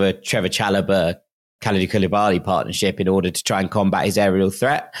Thiago Silva, Trevor Chalobah, Kalidou Koulibaly partnership in order to try and combat his aerial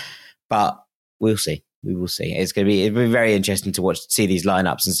threat. But we'll see. We will see. It'll be very interesting to see these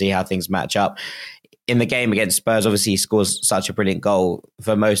lineups and see how things match up. In the game against Spurs, obviously he scores such a brilliant goal.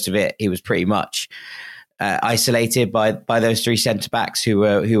 For most of it, he was pretty much isolated by those 3 centre-backs who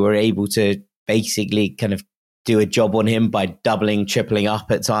were able to basically kind of do a job on him by doubling, tripling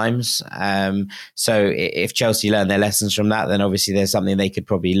up at times. So if Chelsea learn their lessons from that, then obviously there's something they could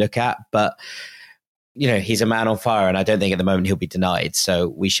probably look at. But, he's a man on fire, and I don't think at the moment he'll be denied. So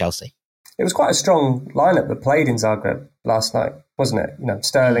we shall see. It was quite a strong lineup that played in Zagreb last night, wasn't it?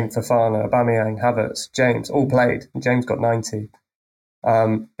 Sterling, Fofana, Aubameyang, Havertz, James, all played. And James got 90,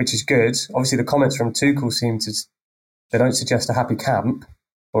 which is good. Obviously, the comments from Tuchel they don't suggest a happy camp,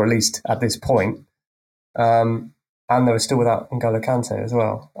 or at least at this point. And they were still without N'Golo Kante as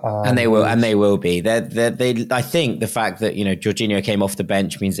well. And they will be. I think the fact that, Jorginho came off the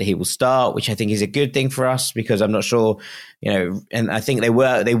bench means that he will start, which I think is a good thing for us, because I'm not sure, and I think they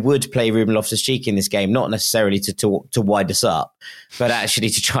would play Ruben Loftus-Cheek in this game, not necessarily to wide us up, but actually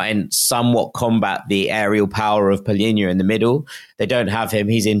to try and somewhat combat the aerial power of Palhinha in the middle. They don't have him.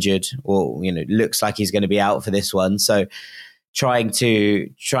 He's injured, or, looks like he's going to be out for this one. So trying to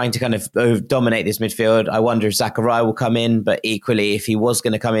kind of dominate this midfield. I wonder if Zakaria will come in, but equally, if he was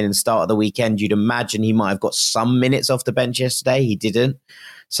going to come in and start at the weekend, you'd imagine he might have got some minutes off the bench yesterday. He didn't.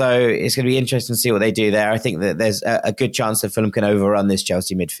 So it's going to be interesting to see what they do there. I think that there's a good chance that Fulham can overrun this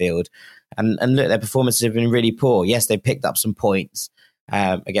Chelsea midfield. And look, their performances have been really poor. Yes, they picked up some points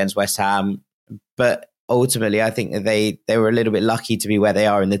against West Ham, but ultimately, I think that they were a little bit lucky to be where they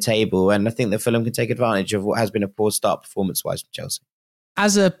are in the table. And I think that Fulham can take advantage of what has been a poor start performance-wise from Chelsea.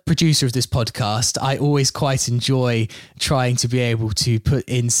 As a producer of this podcast, I always quite enjoy trying to be able to put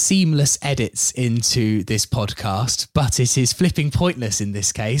in seamless edits into this podcast, but it is flipping pointless in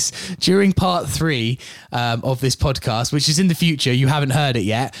this case. During part 3 of this podcast, which is in the future, you haven't heard it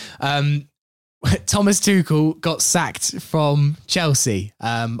yet, Thomas Tuchel got sacked from Chelsea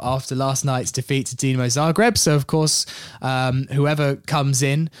after last night's defeat to Dinamo Zagreb. So, of course, whoever comes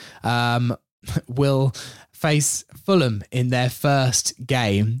in will face Fulham in their first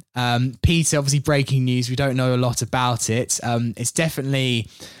game. Peter, obviously breaking news. We don't know a lot about it. It's definitely,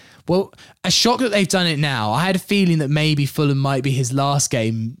 a shock that they've done it now. I had a feeling that maybe Fulham might be his last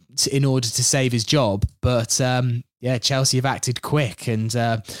game in order to save his job. But Chelsea have acted quick, and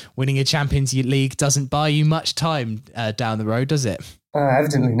winning a Champions League doesn't buy you much time down the road, does it?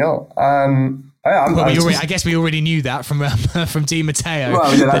 Evidently not. I guess we already knew that from Di Matteo.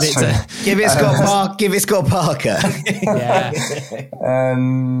 Well, yeah, that's true. Give it Scott Parker. Yeah.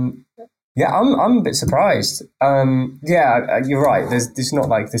 I'm a bit surprised. You're right. There's not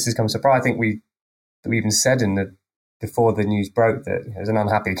like this has come as a surprise. I think we even said before the news broke that it was an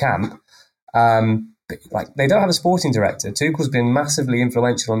unhappy camp. But they don't have a sporting director. Tuchel's been massively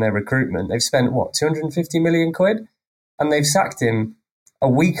influential on their recruitment. They've spent 250 million quid, and they've sacked him a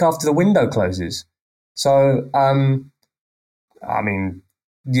week after the window closes. So, sure,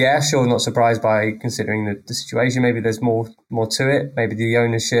 not surprised by considering the situation. Maybe there's more to it. Maybe the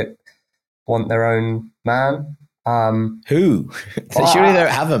ownership want their own man. Who? They surely don't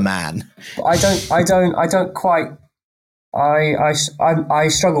have a man. I don't quite. I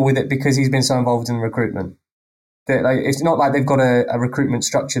struggle with it because he's been so involved in recruitment. It's not like they've got a recruitment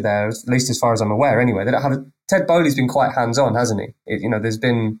structure there, at least as far as I'm aware. Anyway, they don't have. Ted Bowley's been quite hands-on, hasn't he? There's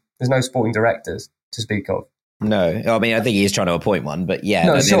no sporting directors to speak of. No, I mean, I think he's trying to appoint one, but yeah,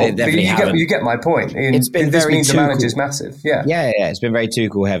 no, sure. They definitely haven't. You get my point. It's been this very means Tuchel. The manager's massive. Yeah, it's been very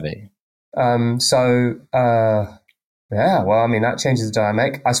Tuchel heavy. That changes the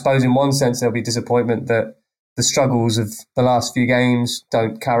dynamic. I suppose in one sense there'll be disappointment that the struggles of the last few games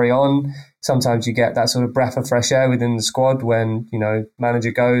don't carry on. Sometimes you get that sort of breath of fresh air within the squad when,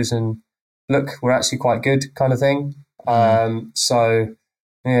 manager goes and look, we're actually quite good kind of thing. It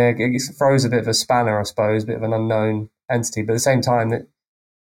throws a bit of a spanner, I suppose, a bit of an unknown entity. But at the same time, I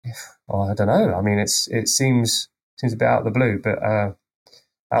don't know. I mean, it seems a bit out of the blue, but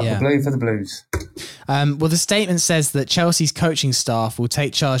the blue for the Blues. The statement says that Chelsea's coaching staff will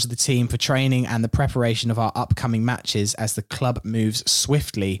take charge of the team for training and the preparation of our upcoming matches as the club moves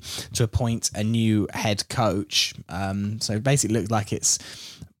swiftly to appoint a new head coach. So it basically looks like it's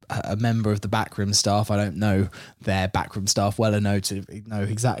a member of the backroom staff. I don't know their backroom staff well enough to know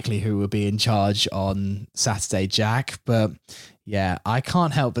exactly who will be in charge on Saturday, Jack. But Yeah, I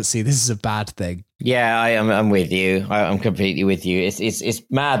can't help but see this is a bad thing. Yeah, I'm with you. I'm completely with you. It's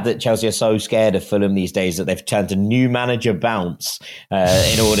mad that Chelsea are so scared of Fulham these days that they've turned to new manager bounce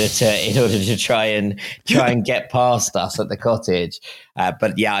in order to try and get past us at the Cottage.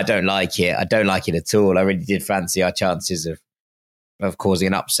 But yeah, I don't like it. I don't like it at all. I really did fancy our chances of causing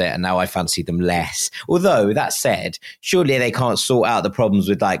an upset, and now I fancy them less. Although, that said, surely they can't sort out the problems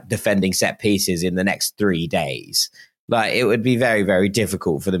with like defending set pieces in the next 3 days. Like, it would be very, very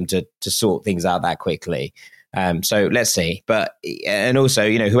difficult for them to sort things out that quickly. So let's see. But, and also,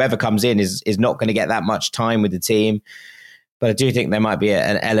 whoever comes in is not going to get that much time with the team. But I do think there might be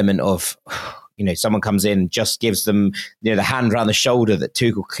an element of, someone comes in, just gives them, the hand around the shoulder that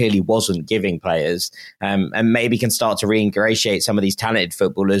Tuchel clearly wasn't giving players, and maybe can start to re-ingratiate some of these talented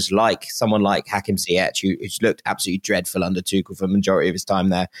footballers, like someone like Hakim Ziyech, who's looked absolutely dreadful under Tuchel for the majority of his time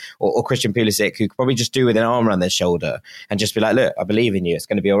there, or Christian Pulisic, who could probably just do with an arm around their shoulder and just be like, look, I believe in you, it's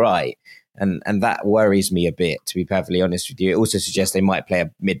going to be all right. And that worries me a bit, to be perfectly honest with you. It also suggests they might play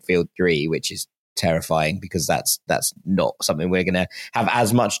a midfield 3, which is terrifying, because that's not something we're going to have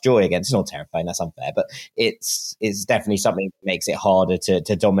as much joy against. It's not terrifying, that's unfair, but it's definitely something that makes it harder to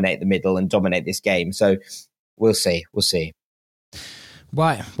dominate the middle and dominate this game. So we'll see.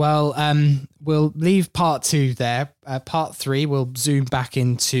 Right, well, we'll leave part 2 there. Part 3, we'll zoom back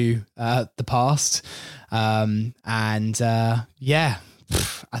into the past.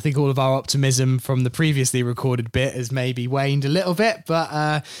 I think all of our optimism from the previously recorded bit has maybe waned a little bit,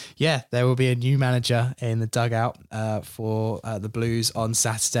 but there will be a new manager in the dugout for the Blues on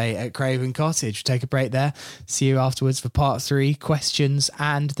Saturday at Craven Cottage. Take a break there. See you afterwards for part 3, questions,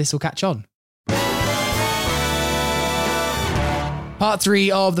 and This Will Catch On. Part 3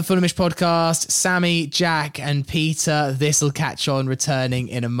 of the Fulhamish podcast. Sammy, Jack and Peter. This'll catch on returning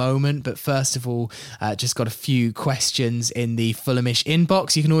in a moment. But first of all, just got a few questions in the Fulhamish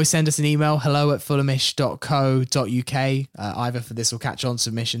inbox. You can always send us an email, hello@fulhamish.co.uk, either for This'll Catch On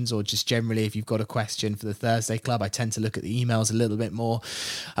submissions or just generally if you've got a question for the Thursday Club. I tend to look at the emails a little bit more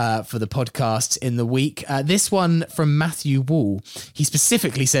for the podcasts in the week. This one from Matthew Wall. He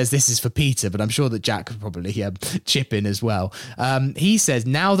specifically says this is for Peter, but I'm sure that Jack could probably chip in as well. He says,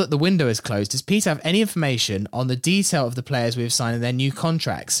 now that the window is closed, does Peter have any information on the detail of the players we have signed in their new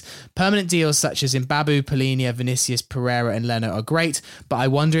contracts? Permanent deals such as Mbabu, Polinia, Vinicius, Pereira and Leno are great, but I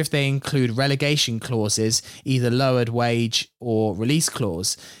wonder if they include relegation clauses, either lowered wage or release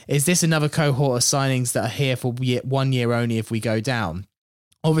clause. Is this another cohort of signings that are here for 1 year only if we go down?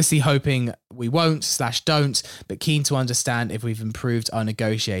 Obviously hoping we won't/don't, but keen to understand if we've improved our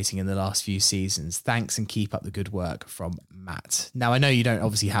negotiating in the last few seasons. Thanks and keep up the good work, from Matt. Now, I know you don't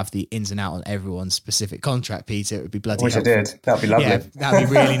obviously have the ins and out on everyone's specific contract, Peter. It would be bloody helpful. I did. That'd be lovely. Yeah, that'd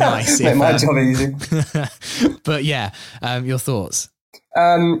be really nice. Make my job easy. But your thoughts?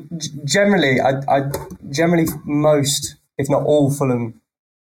 Generally, most, if not all, Fulham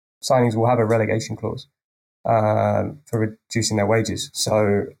signings will have a relegation clause for reducing their wages.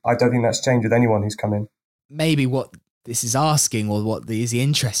 So I don't think that's changed with anyone who's come in. Maybe what this is asking, or what is the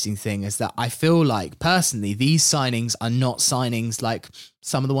interesting thing, is that I feel like personally these signings are not signings like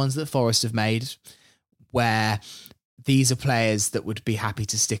some of the ones that Forest have made, where these are players that would be happy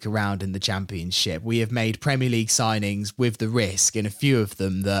to stick around in the Championship. We have made Premier League signings with the risk in a few of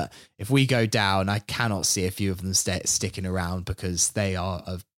them that if we go down, I cannot see a few of them sticking around because they are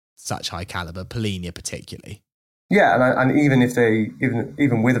of such high caliber, Polinia particularly. Yeah, and even if they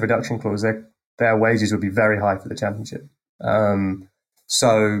even with a reduction clause, their wages would be very high for the Championship.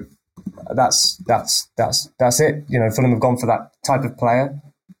 So that's it. Fulham have gone for that type of player.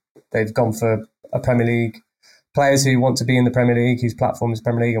 They've gone for a Premier League players who want to be in the Premier League, whose platform is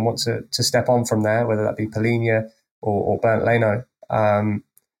Premier League, and want to step on from there, whether that be Polinia or Bernd Leno.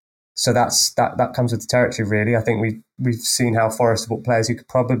 So that comes with the territory, really. I think we've seen how Forest have bought players who could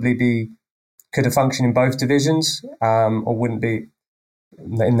have functioned in both divisions, or wouldn't be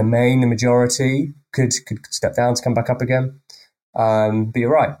in the main. The majority could step down to come back up again. But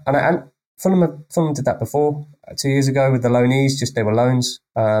you're right, and Fulham did that before 2 years ago with the loanees. Just they were loans,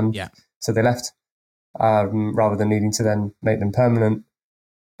 so they left rather than needing to then make them permanent.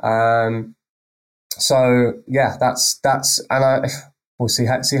 So yeah, that's and we'll see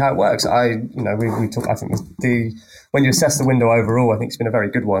how it works. We talk. I think when you assess the window overall, I think it's been a very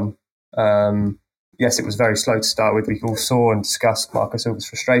good one. Yes, it was very slow to start with. We all saw and discussed Marco Silva's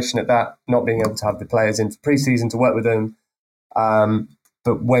frustration at that, not being able to have the players in for pre-season to work with them.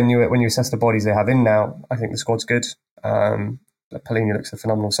 But when you assess the bodies they have in now, I think the squad's good. Polinia looks a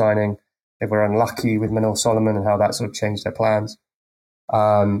phenomenal signing. They were unlucky with Manil Solomon and how that sort of changed their plans.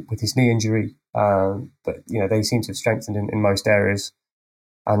 With his knee injury, But they seem to have strengthened in most areas,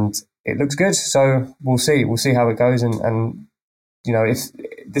 and it looks good. So we'll see how it goes. And if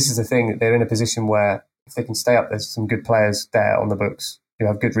this is the thing, that they're in a position where if they can stay up, there's some good players there on the books who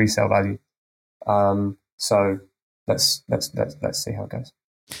have good resale value. So let's see how it goes.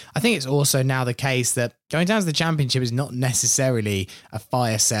 I think it's also now the case that going down to the Championship is not necessarily a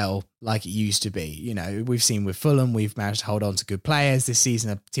fire sale like it used to be. We've seen with Fulham, we've managed to hold on to good players this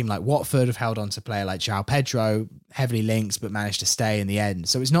season. A team like Watford have held on to a player like João Pedro, heavily linked, but managed to stay in the end.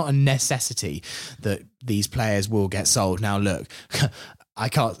 So it's not a necessity that these players will get sold. Now, look, I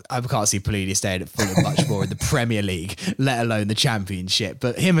can't see Pellegrini staying at Fulham much more in the Premier League, let alone the Championship.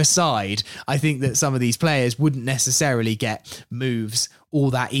 But him aside, I think that some of these players wouldn't necessarily get moves all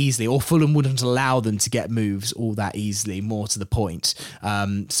that easily, or Fulham wouldn't allow them to get moves all that easily, more to the point.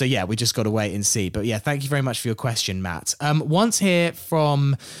 So yeah, we just got to wait and see. But yeah, thank you very much for your question, Matt. Once here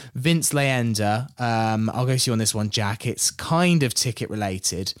from Vince Leander, I'll go to you on this one, Jack. It's kind of ticket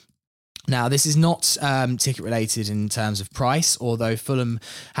related. Now, this is not ticket related in terms of price, although Fulham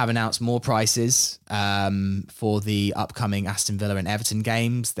have announced more prices for the upcoming Aston Villa and Everton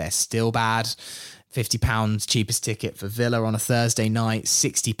games. They're still bad. £50 cheapest ticket for Villa on a Thursday night,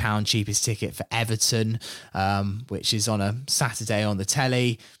 £60 cheapest ticket for Everton, which is on a Saturday on the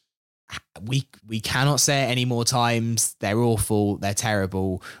telly. We cannot say it any more times. They're awful. They're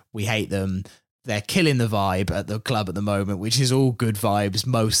terrible. We hate them. They're killing the vibe at the club at the moment, which is all good vibes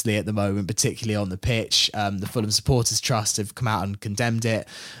mostly at the moment, particularly on the pitch. The Fulham Supporters Trust have come out and condemned it.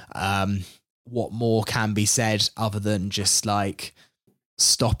 What more can be said other than just like,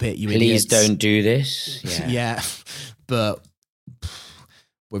 stop it, you idiots. Please don't do this. Yeah, but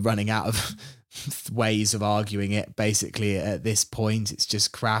we're running out of ways of arguing it basically at this point. It's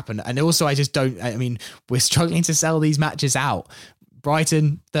just crap. And also we're struggling to sell these matches out.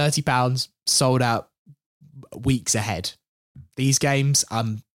 Brighton, £30, sold out weeks ahead. These games,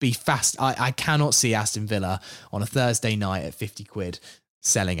 be fast. I cannot see Aston Villa on a Thursday night at £50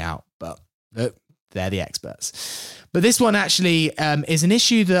 selling out, but they're the experts. But this one actually is an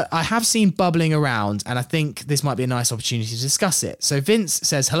issue that I have seen bubbling around, and I think this might be a nice opportunity to discuss it. So Vince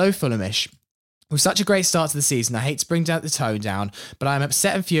says, hello, Fulhamish. With such a great start to the season, I hate to bring down the tone down, but I am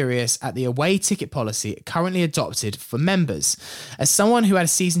upset and furious at the away ticket policy currently adopted for members. As someone who had a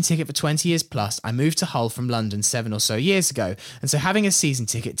season ticket for 20 years plus, I moved to Hull from London 7 or so years ago, and so having a season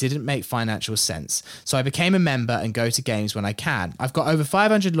ticket didn't make financial sense. So I became a member and go to games when I can. I've got over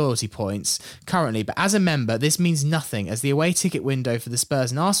 500 loyalty points currently, but as a member, this means nothing as the away ticket window for the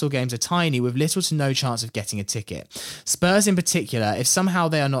Spurs and Arsenal games are tiny with little to no chance of getting a ticket. Spurs in particular, if somehow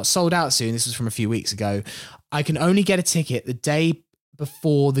they are not sold out soon, this was from a few weeks ago, I can only get a ticket the day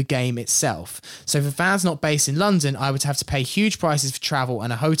before the game itself. So for fans not based in London, I would have to pay huge prices for travel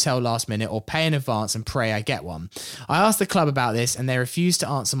and a hotel last minute, or pay in advance and pray I get one. I asked the club about this and they refused to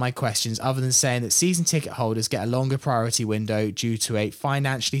answer my questions other than saying that season ticket holders get a longer priority window due to a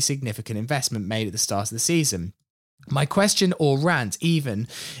financially significant investment made at the start of the season. My question, or rant even,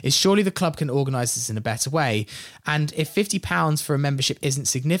 is surely the club can organise this in a better way. And if £50 for a membership isn't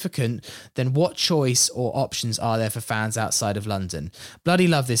significant, then what choice or options are there for fans outside of London? Bloody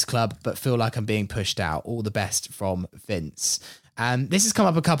love this club, but feel like I'm being pushed out. All the best, from Vince. And this has come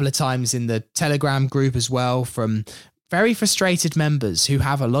up a couple of times in the Telegram group as well, from very frustrated members who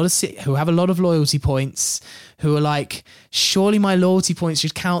have a lot of loyalty points, who are like, surely my loyalty points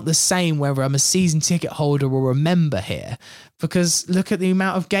should count the same whether I'm a season ticket holder or a member here, because look at the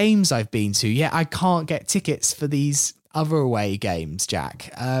amount of games I've been to. Yeah, I can't get tickets for these other away games,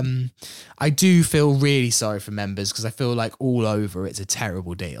 Jack. I do feel really sorry for members because I feel like all over it's a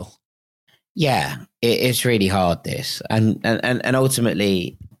terrible deal. Yeah, it's really hard, this. And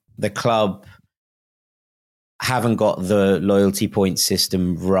ultimately the club haven't got the loyalty point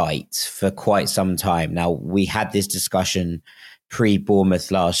system right for quite some time. Now, we had this discussion pre-Bournemouth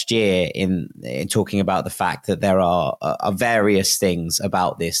last year in talking about the fact that there are various things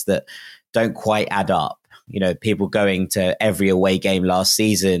about this that don't quite add up. You know, people going to every away game last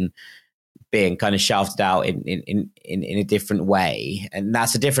season being kind of shouted out in a different way. And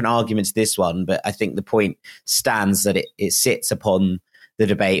that's a different argument to this one. But I think the point stands that it sits upon the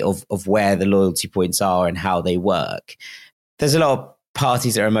debate of where the loyalty points are and how they work. There's a lot of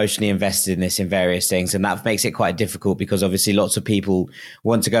parties that are emotionally invested in this, in various things, and that makes it quite difficult because obviously lots of people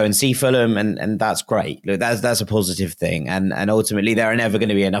want to go and see Fulham, and that's great. Look, that's a positive thing, and ultimately there are never going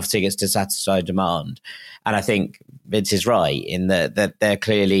to be enough tickets to satisfy demand. And I think Vince is right in that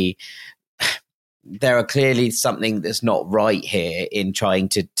there are clearly something that's not right here in trying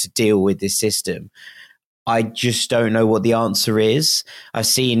to deal with this system. I just don't know what the answer is. I've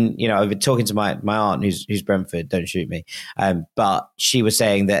seen, I've been talking to my aunt who's Brentford, don't shoot me. But she was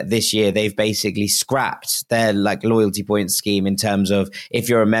saying that this year they've basically scrapped their like loyalty points scheme in terms of if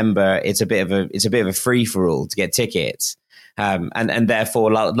you're a member, it's a bit of a free for all to get tickets. And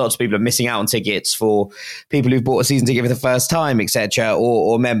therefore lots of people are missing out on tickets for people who've bought a season ticket for the first time, etc.,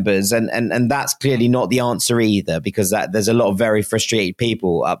 or members. And that's clearly not the answer either, because there's a lot of very frustrated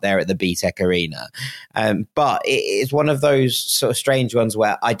people up there at the BTEC Arena. But it's one of those sort of strange ones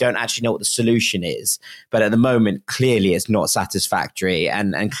where I don't actually know what the solution is. But at the moment, clearly it's not satisfactory.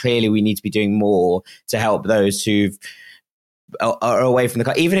 And clearly we need to be doing more to help those who are away from the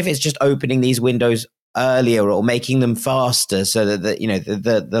club, even if it's just opening these windows earlier or making them faster, so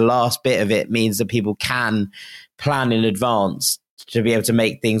that the last bit of it means that people can plan in advance to be able to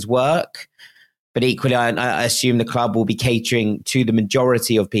make things work. But equally, I assume the club will be catering to the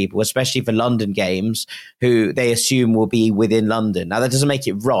majority of people, especially for London games, who they assume will be within London. Now, that doesn't make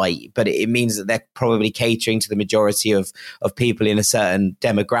it right, but it means that they're probably catering to the majority of people in a certain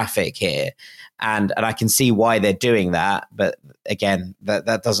demographic here. And I can see why they're doing that. But again,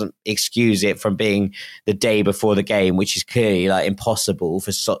 that doesn't excuse it from being the day before the game, which is clearly like impossible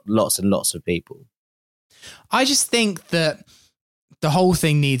for lots and lots of people. I just think that the whole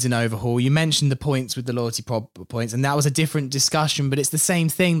thing needs an overhaul. You mentioned the points with the loyalty points, and that was a different discussion, but it's the same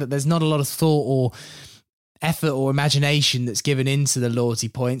thing, that there's not a lot of thought or effort or imagination that's given into the loyalty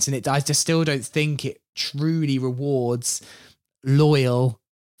points. And I just still don't think it truly rewards loyal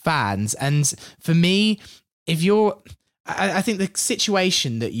fans. And for me, I think the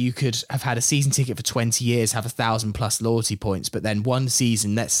situation that you could have had a season ticket for 20 years, have 1,000+ loyalty points, but then one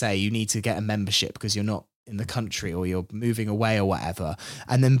season, let's say you need to get a membership because you're not in the country or you're moving away or whatever,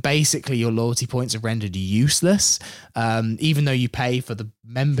 and then basically your loyalty points are rendered useless, even though you pay for the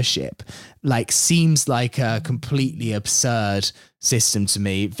membership, like, seems like a completely absurd system to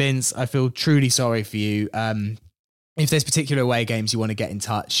me. Vince, I feel truly sorry for you. If there's particular away games you want to get in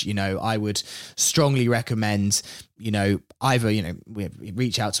touch, I would strongly recommend, either,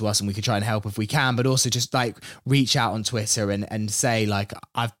 reach out to us and we could try and help if we can, but also just like reach out on Twitter and say like,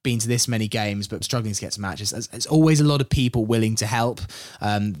 I've been to this many games, but struggling to get to matches. There's always a lot of people willing to help,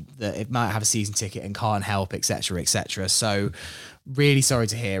 that it might have a season ticket and can't help, etc., etc. So really sorry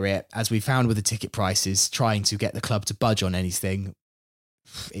to hear it. As we found with the ticket prices, trying to get the club to budge on anything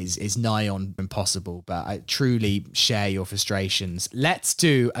is nigh on impossible, but I truly share your frustrations. Let's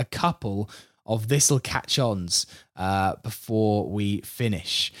do a couple of this'll catch ons before we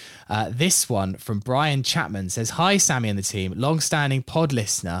finish. This one from Brian Chapman says, "Hi Sammy and the team, long-standing pod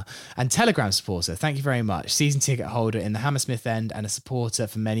listener and Telegram supporter. Thank you very much. Season ticket holder in the Hammersmith end and a supporter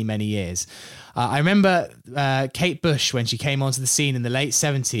for many, many years. I remember Kate Bush when she came onto the scene in the late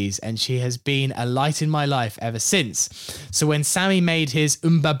 70s, and she has been a light in my life ever since. So when Sammy made his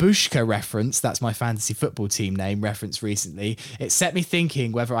Mbabushka reference, that's my fantasy football team name, reference recently, it set me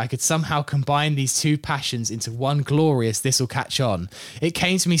thinking whether I could somehow combine these two passions into one glorious this'll catch on. It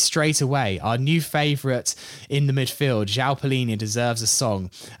came to me straight away. Our new favourite in the midfield, João Palhinha, deserves a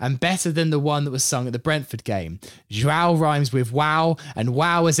song, and better than the one that was sung at the Brentford game. João rhymes with wow, and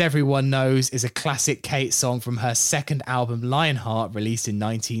wow, as everyone knows, is a classic Kate song from her second album Lionheart, released in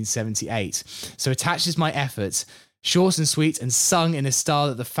 1978. So attaches my efforts, short and sweet and sung in a style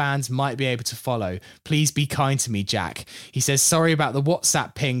that the fans might be able to follow. Please be kind to me, Jack." He says, "Sorry about the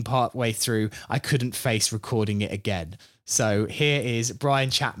WhatsApp ping part way through. I couldn't face recording it again." So here is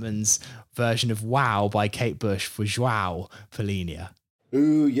Brian Chapman's version of Wow by Kate Bush for João Palhinha.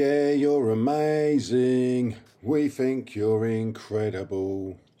 Ooh, yeah, you're amazing. We think you're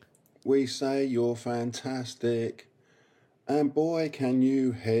incredible. We say you're fantastic. And boy, can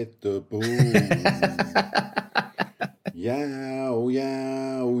you hit the ball. Yow,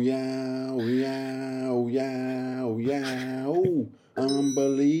 yow, yow, yow, yow, yow.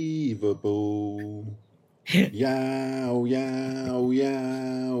 Unbelievable. Yow, yow,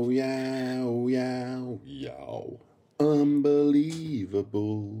 yow, yow, yow, yow.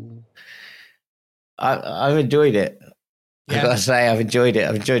 Unbelievable. I've enjoyed it. Yeah. I've got to say, I've enjoyed it.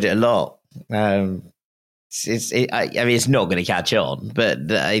 I've enjoyed it a lot. I mean, it's not going to catch on, but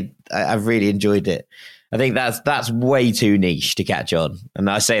I've really enjoyed it. I think that's way too niche to catch on, and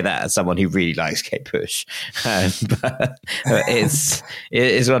I say that as someone who really likes Kate Bush. But it's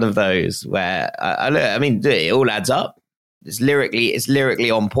one of those where I mean, it all adds up. It's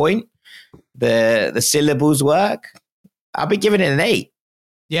lyrically on point. The syllables work. I'll be giving it an 8.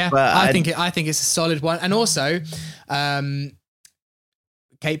 Yeah, but I think it's a solid one, and also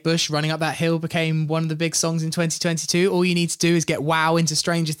Kate Bush, Running Up That Hill, became one of the big songs in 2022. All you need to do is get WoW into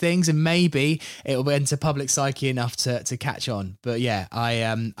Stranger Things, and maybe it'll enter public psyche enough to catch on. But yeah,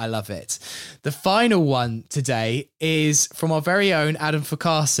 I love it. The final one today is from our very own Adam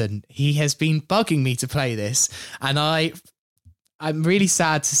Farcarson. He has been bugging me to play this, and I'm really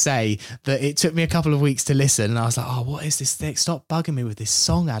sad to say that it took me a couple of weeks to listen, and I was like, oh, what is this thing? Stop bugging me with this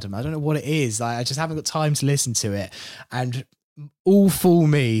song, Adam. I don't know what it is. Like, I just haven't got time to listen to it. And all fool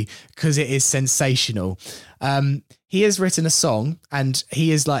me, because it is sensational. He has written a song, and he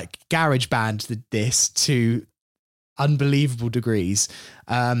has like garage banded this to unbelievable degrees.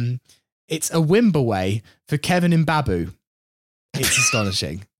 It's a Wimberway for Kevin Mbabu. It's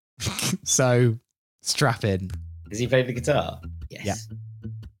astonishing. So strap in. Does he play the guitar? Yes. Yeah.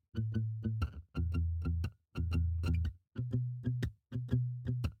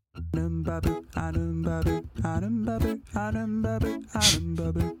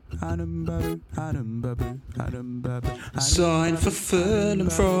 Signed for Fulham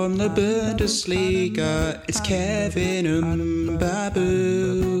from the Bundesliga, it's Kevin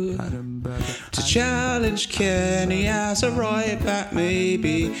Mbabu. To challenge Kenny as a right back,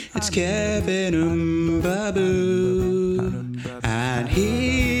 maybe it's Kevin Mbabu. And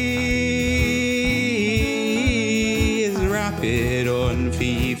he is rapid on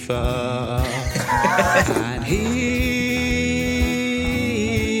FIFA. And he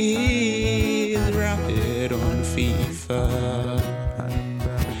is rapid on FIFA.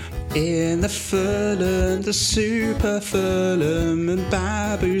 In the Fulham, the Super Fulham, and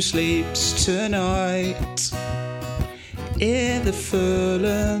Babu sleeps tonight. In the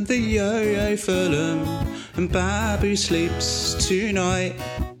Fulham, the Yo-Yo Fulham, and Babu sleeps tonight.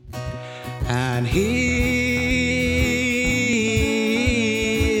 And he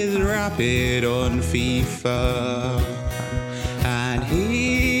is rapid on FIFA. And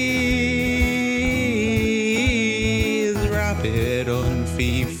he is rapid on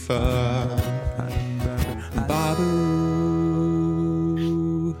FIFA. Babu.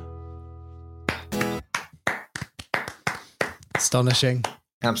 Astonishing.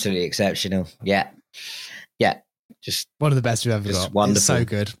 Absolutely exceptional. Yeah. Yeah. Just one of the best we've ever got. Wonderful. It's so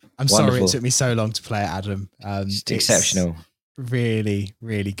good. I'm sorry it took me so long to play it, Adam. Just exceptional. Really,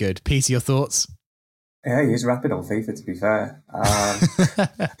 really good. Peter, your thoughts? Yeah, he is rapid on FIFA, to be fair.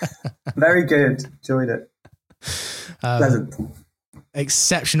 Very good. Enjoyed it. Pleasant.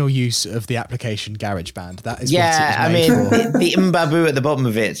 Exceptional use of the application GarageBand. That is what it was I made mean, for. the Mbabu at the bottom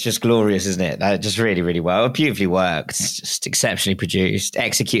of it's just glorious, isn't it? That just really, really well. It beautifully worked. Just exceptionally produced,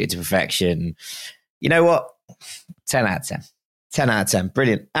 executed to perfection. You know what? 10 out of 10. 10 out of 10.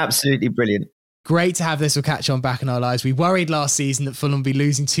 Brilliant. Absolutely brilliant. Great to have this will catch on back in our lives. We worried last season that Fulham would be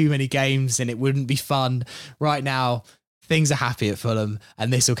losing too many games and it wouldn't be fun. Right now, things are happy at Fulham,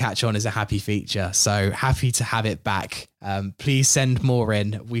 and this will catch on as a happy feature. So happy to have it back. Please send more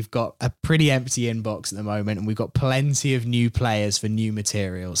in. We've got a pretty empty inbox at the moment, and we've got plenty of new players for new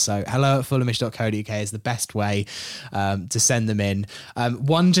material. So hello@fulhamish.co.uk is the best way to send them in.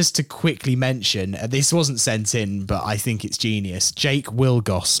 One just to quickly mention, this wasn't sent in, but I think it's genius. Jake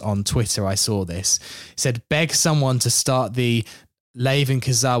Wilgos on Twitter, I saw this, said, beg someone to start the Layvin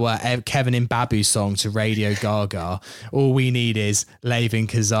Kazawa, Kevin Mbabu song to Radio Gaga. All we need is Layvin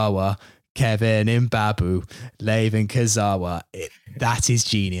Kazawa, Kevin Mbabu, Layvin Kazawa. That is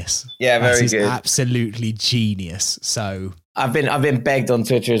genius. Yeah, very good. Absolutely genius. So I've been begged on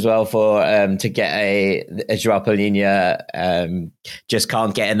Twitter as well for to get a Joao Palhinha just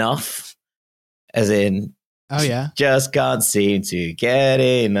can't get enough, as in. Oh yeah, just can't seem to get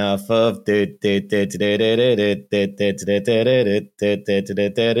enough of Joao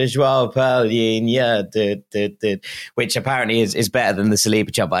Palhinha, which apparently is better than the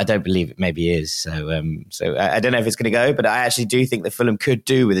Saliba chant, but I don't believe it maybe is. So I don't know if it's going to go, but I actually do think that Fulham could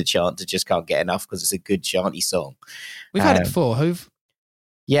do with a chant to just can't get enough because it's a good chanty song. We've had it before, Hove.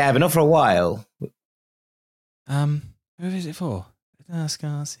 Yeah, but not for a while. Who is it for?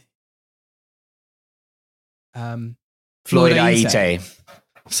 Floyd Aite.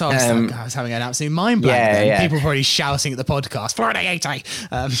 So I was having an absolute mind blank. Yeah. People probably shouting at the podcast. Floyd Aite.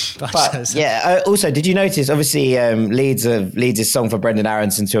 Also, did you notice? Obviously, Leeds' his song for Brendan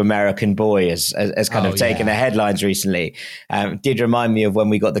Aronson to American Boy has kind of taken the headlines recently. Did remind me of when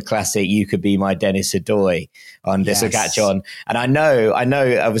we got the classic "You Could Be My Dennis Adoy" on This Will Catch On. And I know.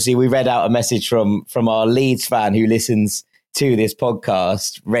 Obviously, we read out a message from our Leeds fan who listens to this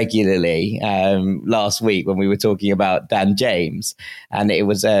podcast regularly last week when we were talking about Dan James, and it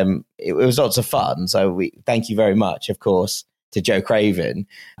was lots of fun. So we thank you very much, of course, Joe Craven.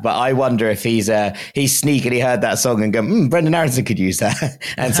 But I wonder if he's sneakily heard that song and gone, Brendan Aronson could use that.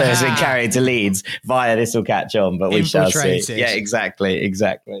 And so it's been carried to Leeds via This Will Catch On, but we shall see. Yeah, exactly.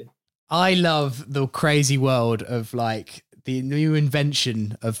 I love the crazy world of like the new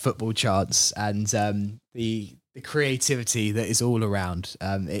invention of football chants and the creativity that is all around.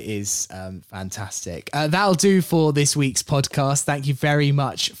 It is fantastic. That'll do for this week's podcast. Thank you very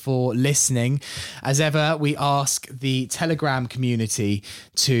much for listening. As ever, we ask the Telegram community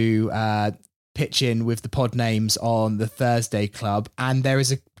to pitch in with the pod names on the Thursday Club, and there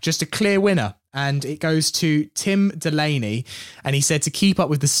is just a clear winner. And it goes to Tim Delaney. And he said to keep up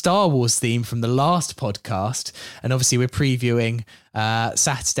with the Star Wars theme from the last podcast. And obviously we're previewing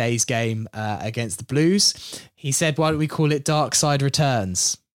Saturday's game against the Blues. He said, why don't we call it Dark Side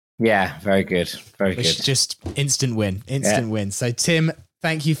Returns? Yeah, very good. Very good. Just instant win. Win. So Tim,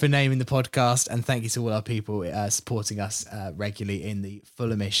 thank you for naming the podcast, and thank you to all our people supporting us regularly in the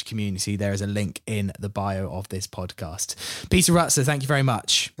Fulhamish community. There is a link in the bio of this podcast. Peter Rutzer, thank you very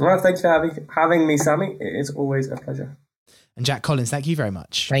much. Well, thank you for having me, Sammy. It is always a pleasure. And Jack Collins, thank you very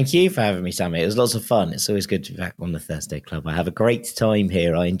much. Thank you for having me, Sammy. It was lots of fun. It's always good to be back on the Thursday Club. I have a great time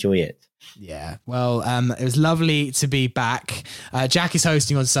here. I enjoy it. Yeah, well, it was lovely to be back. Jack is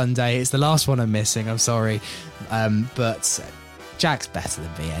hosting on Sunday. It's the last one I'm missing. I'm sorry. But Jack's better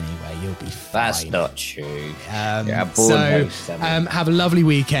than me anyway. You'll be fine. That's not true. Have a lovely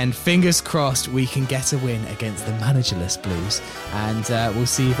weekend. Fingers crossed we can get a win against the managerless Blues. And we'll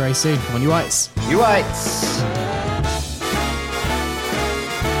see you very soon. Come on, you Whites. You Whites.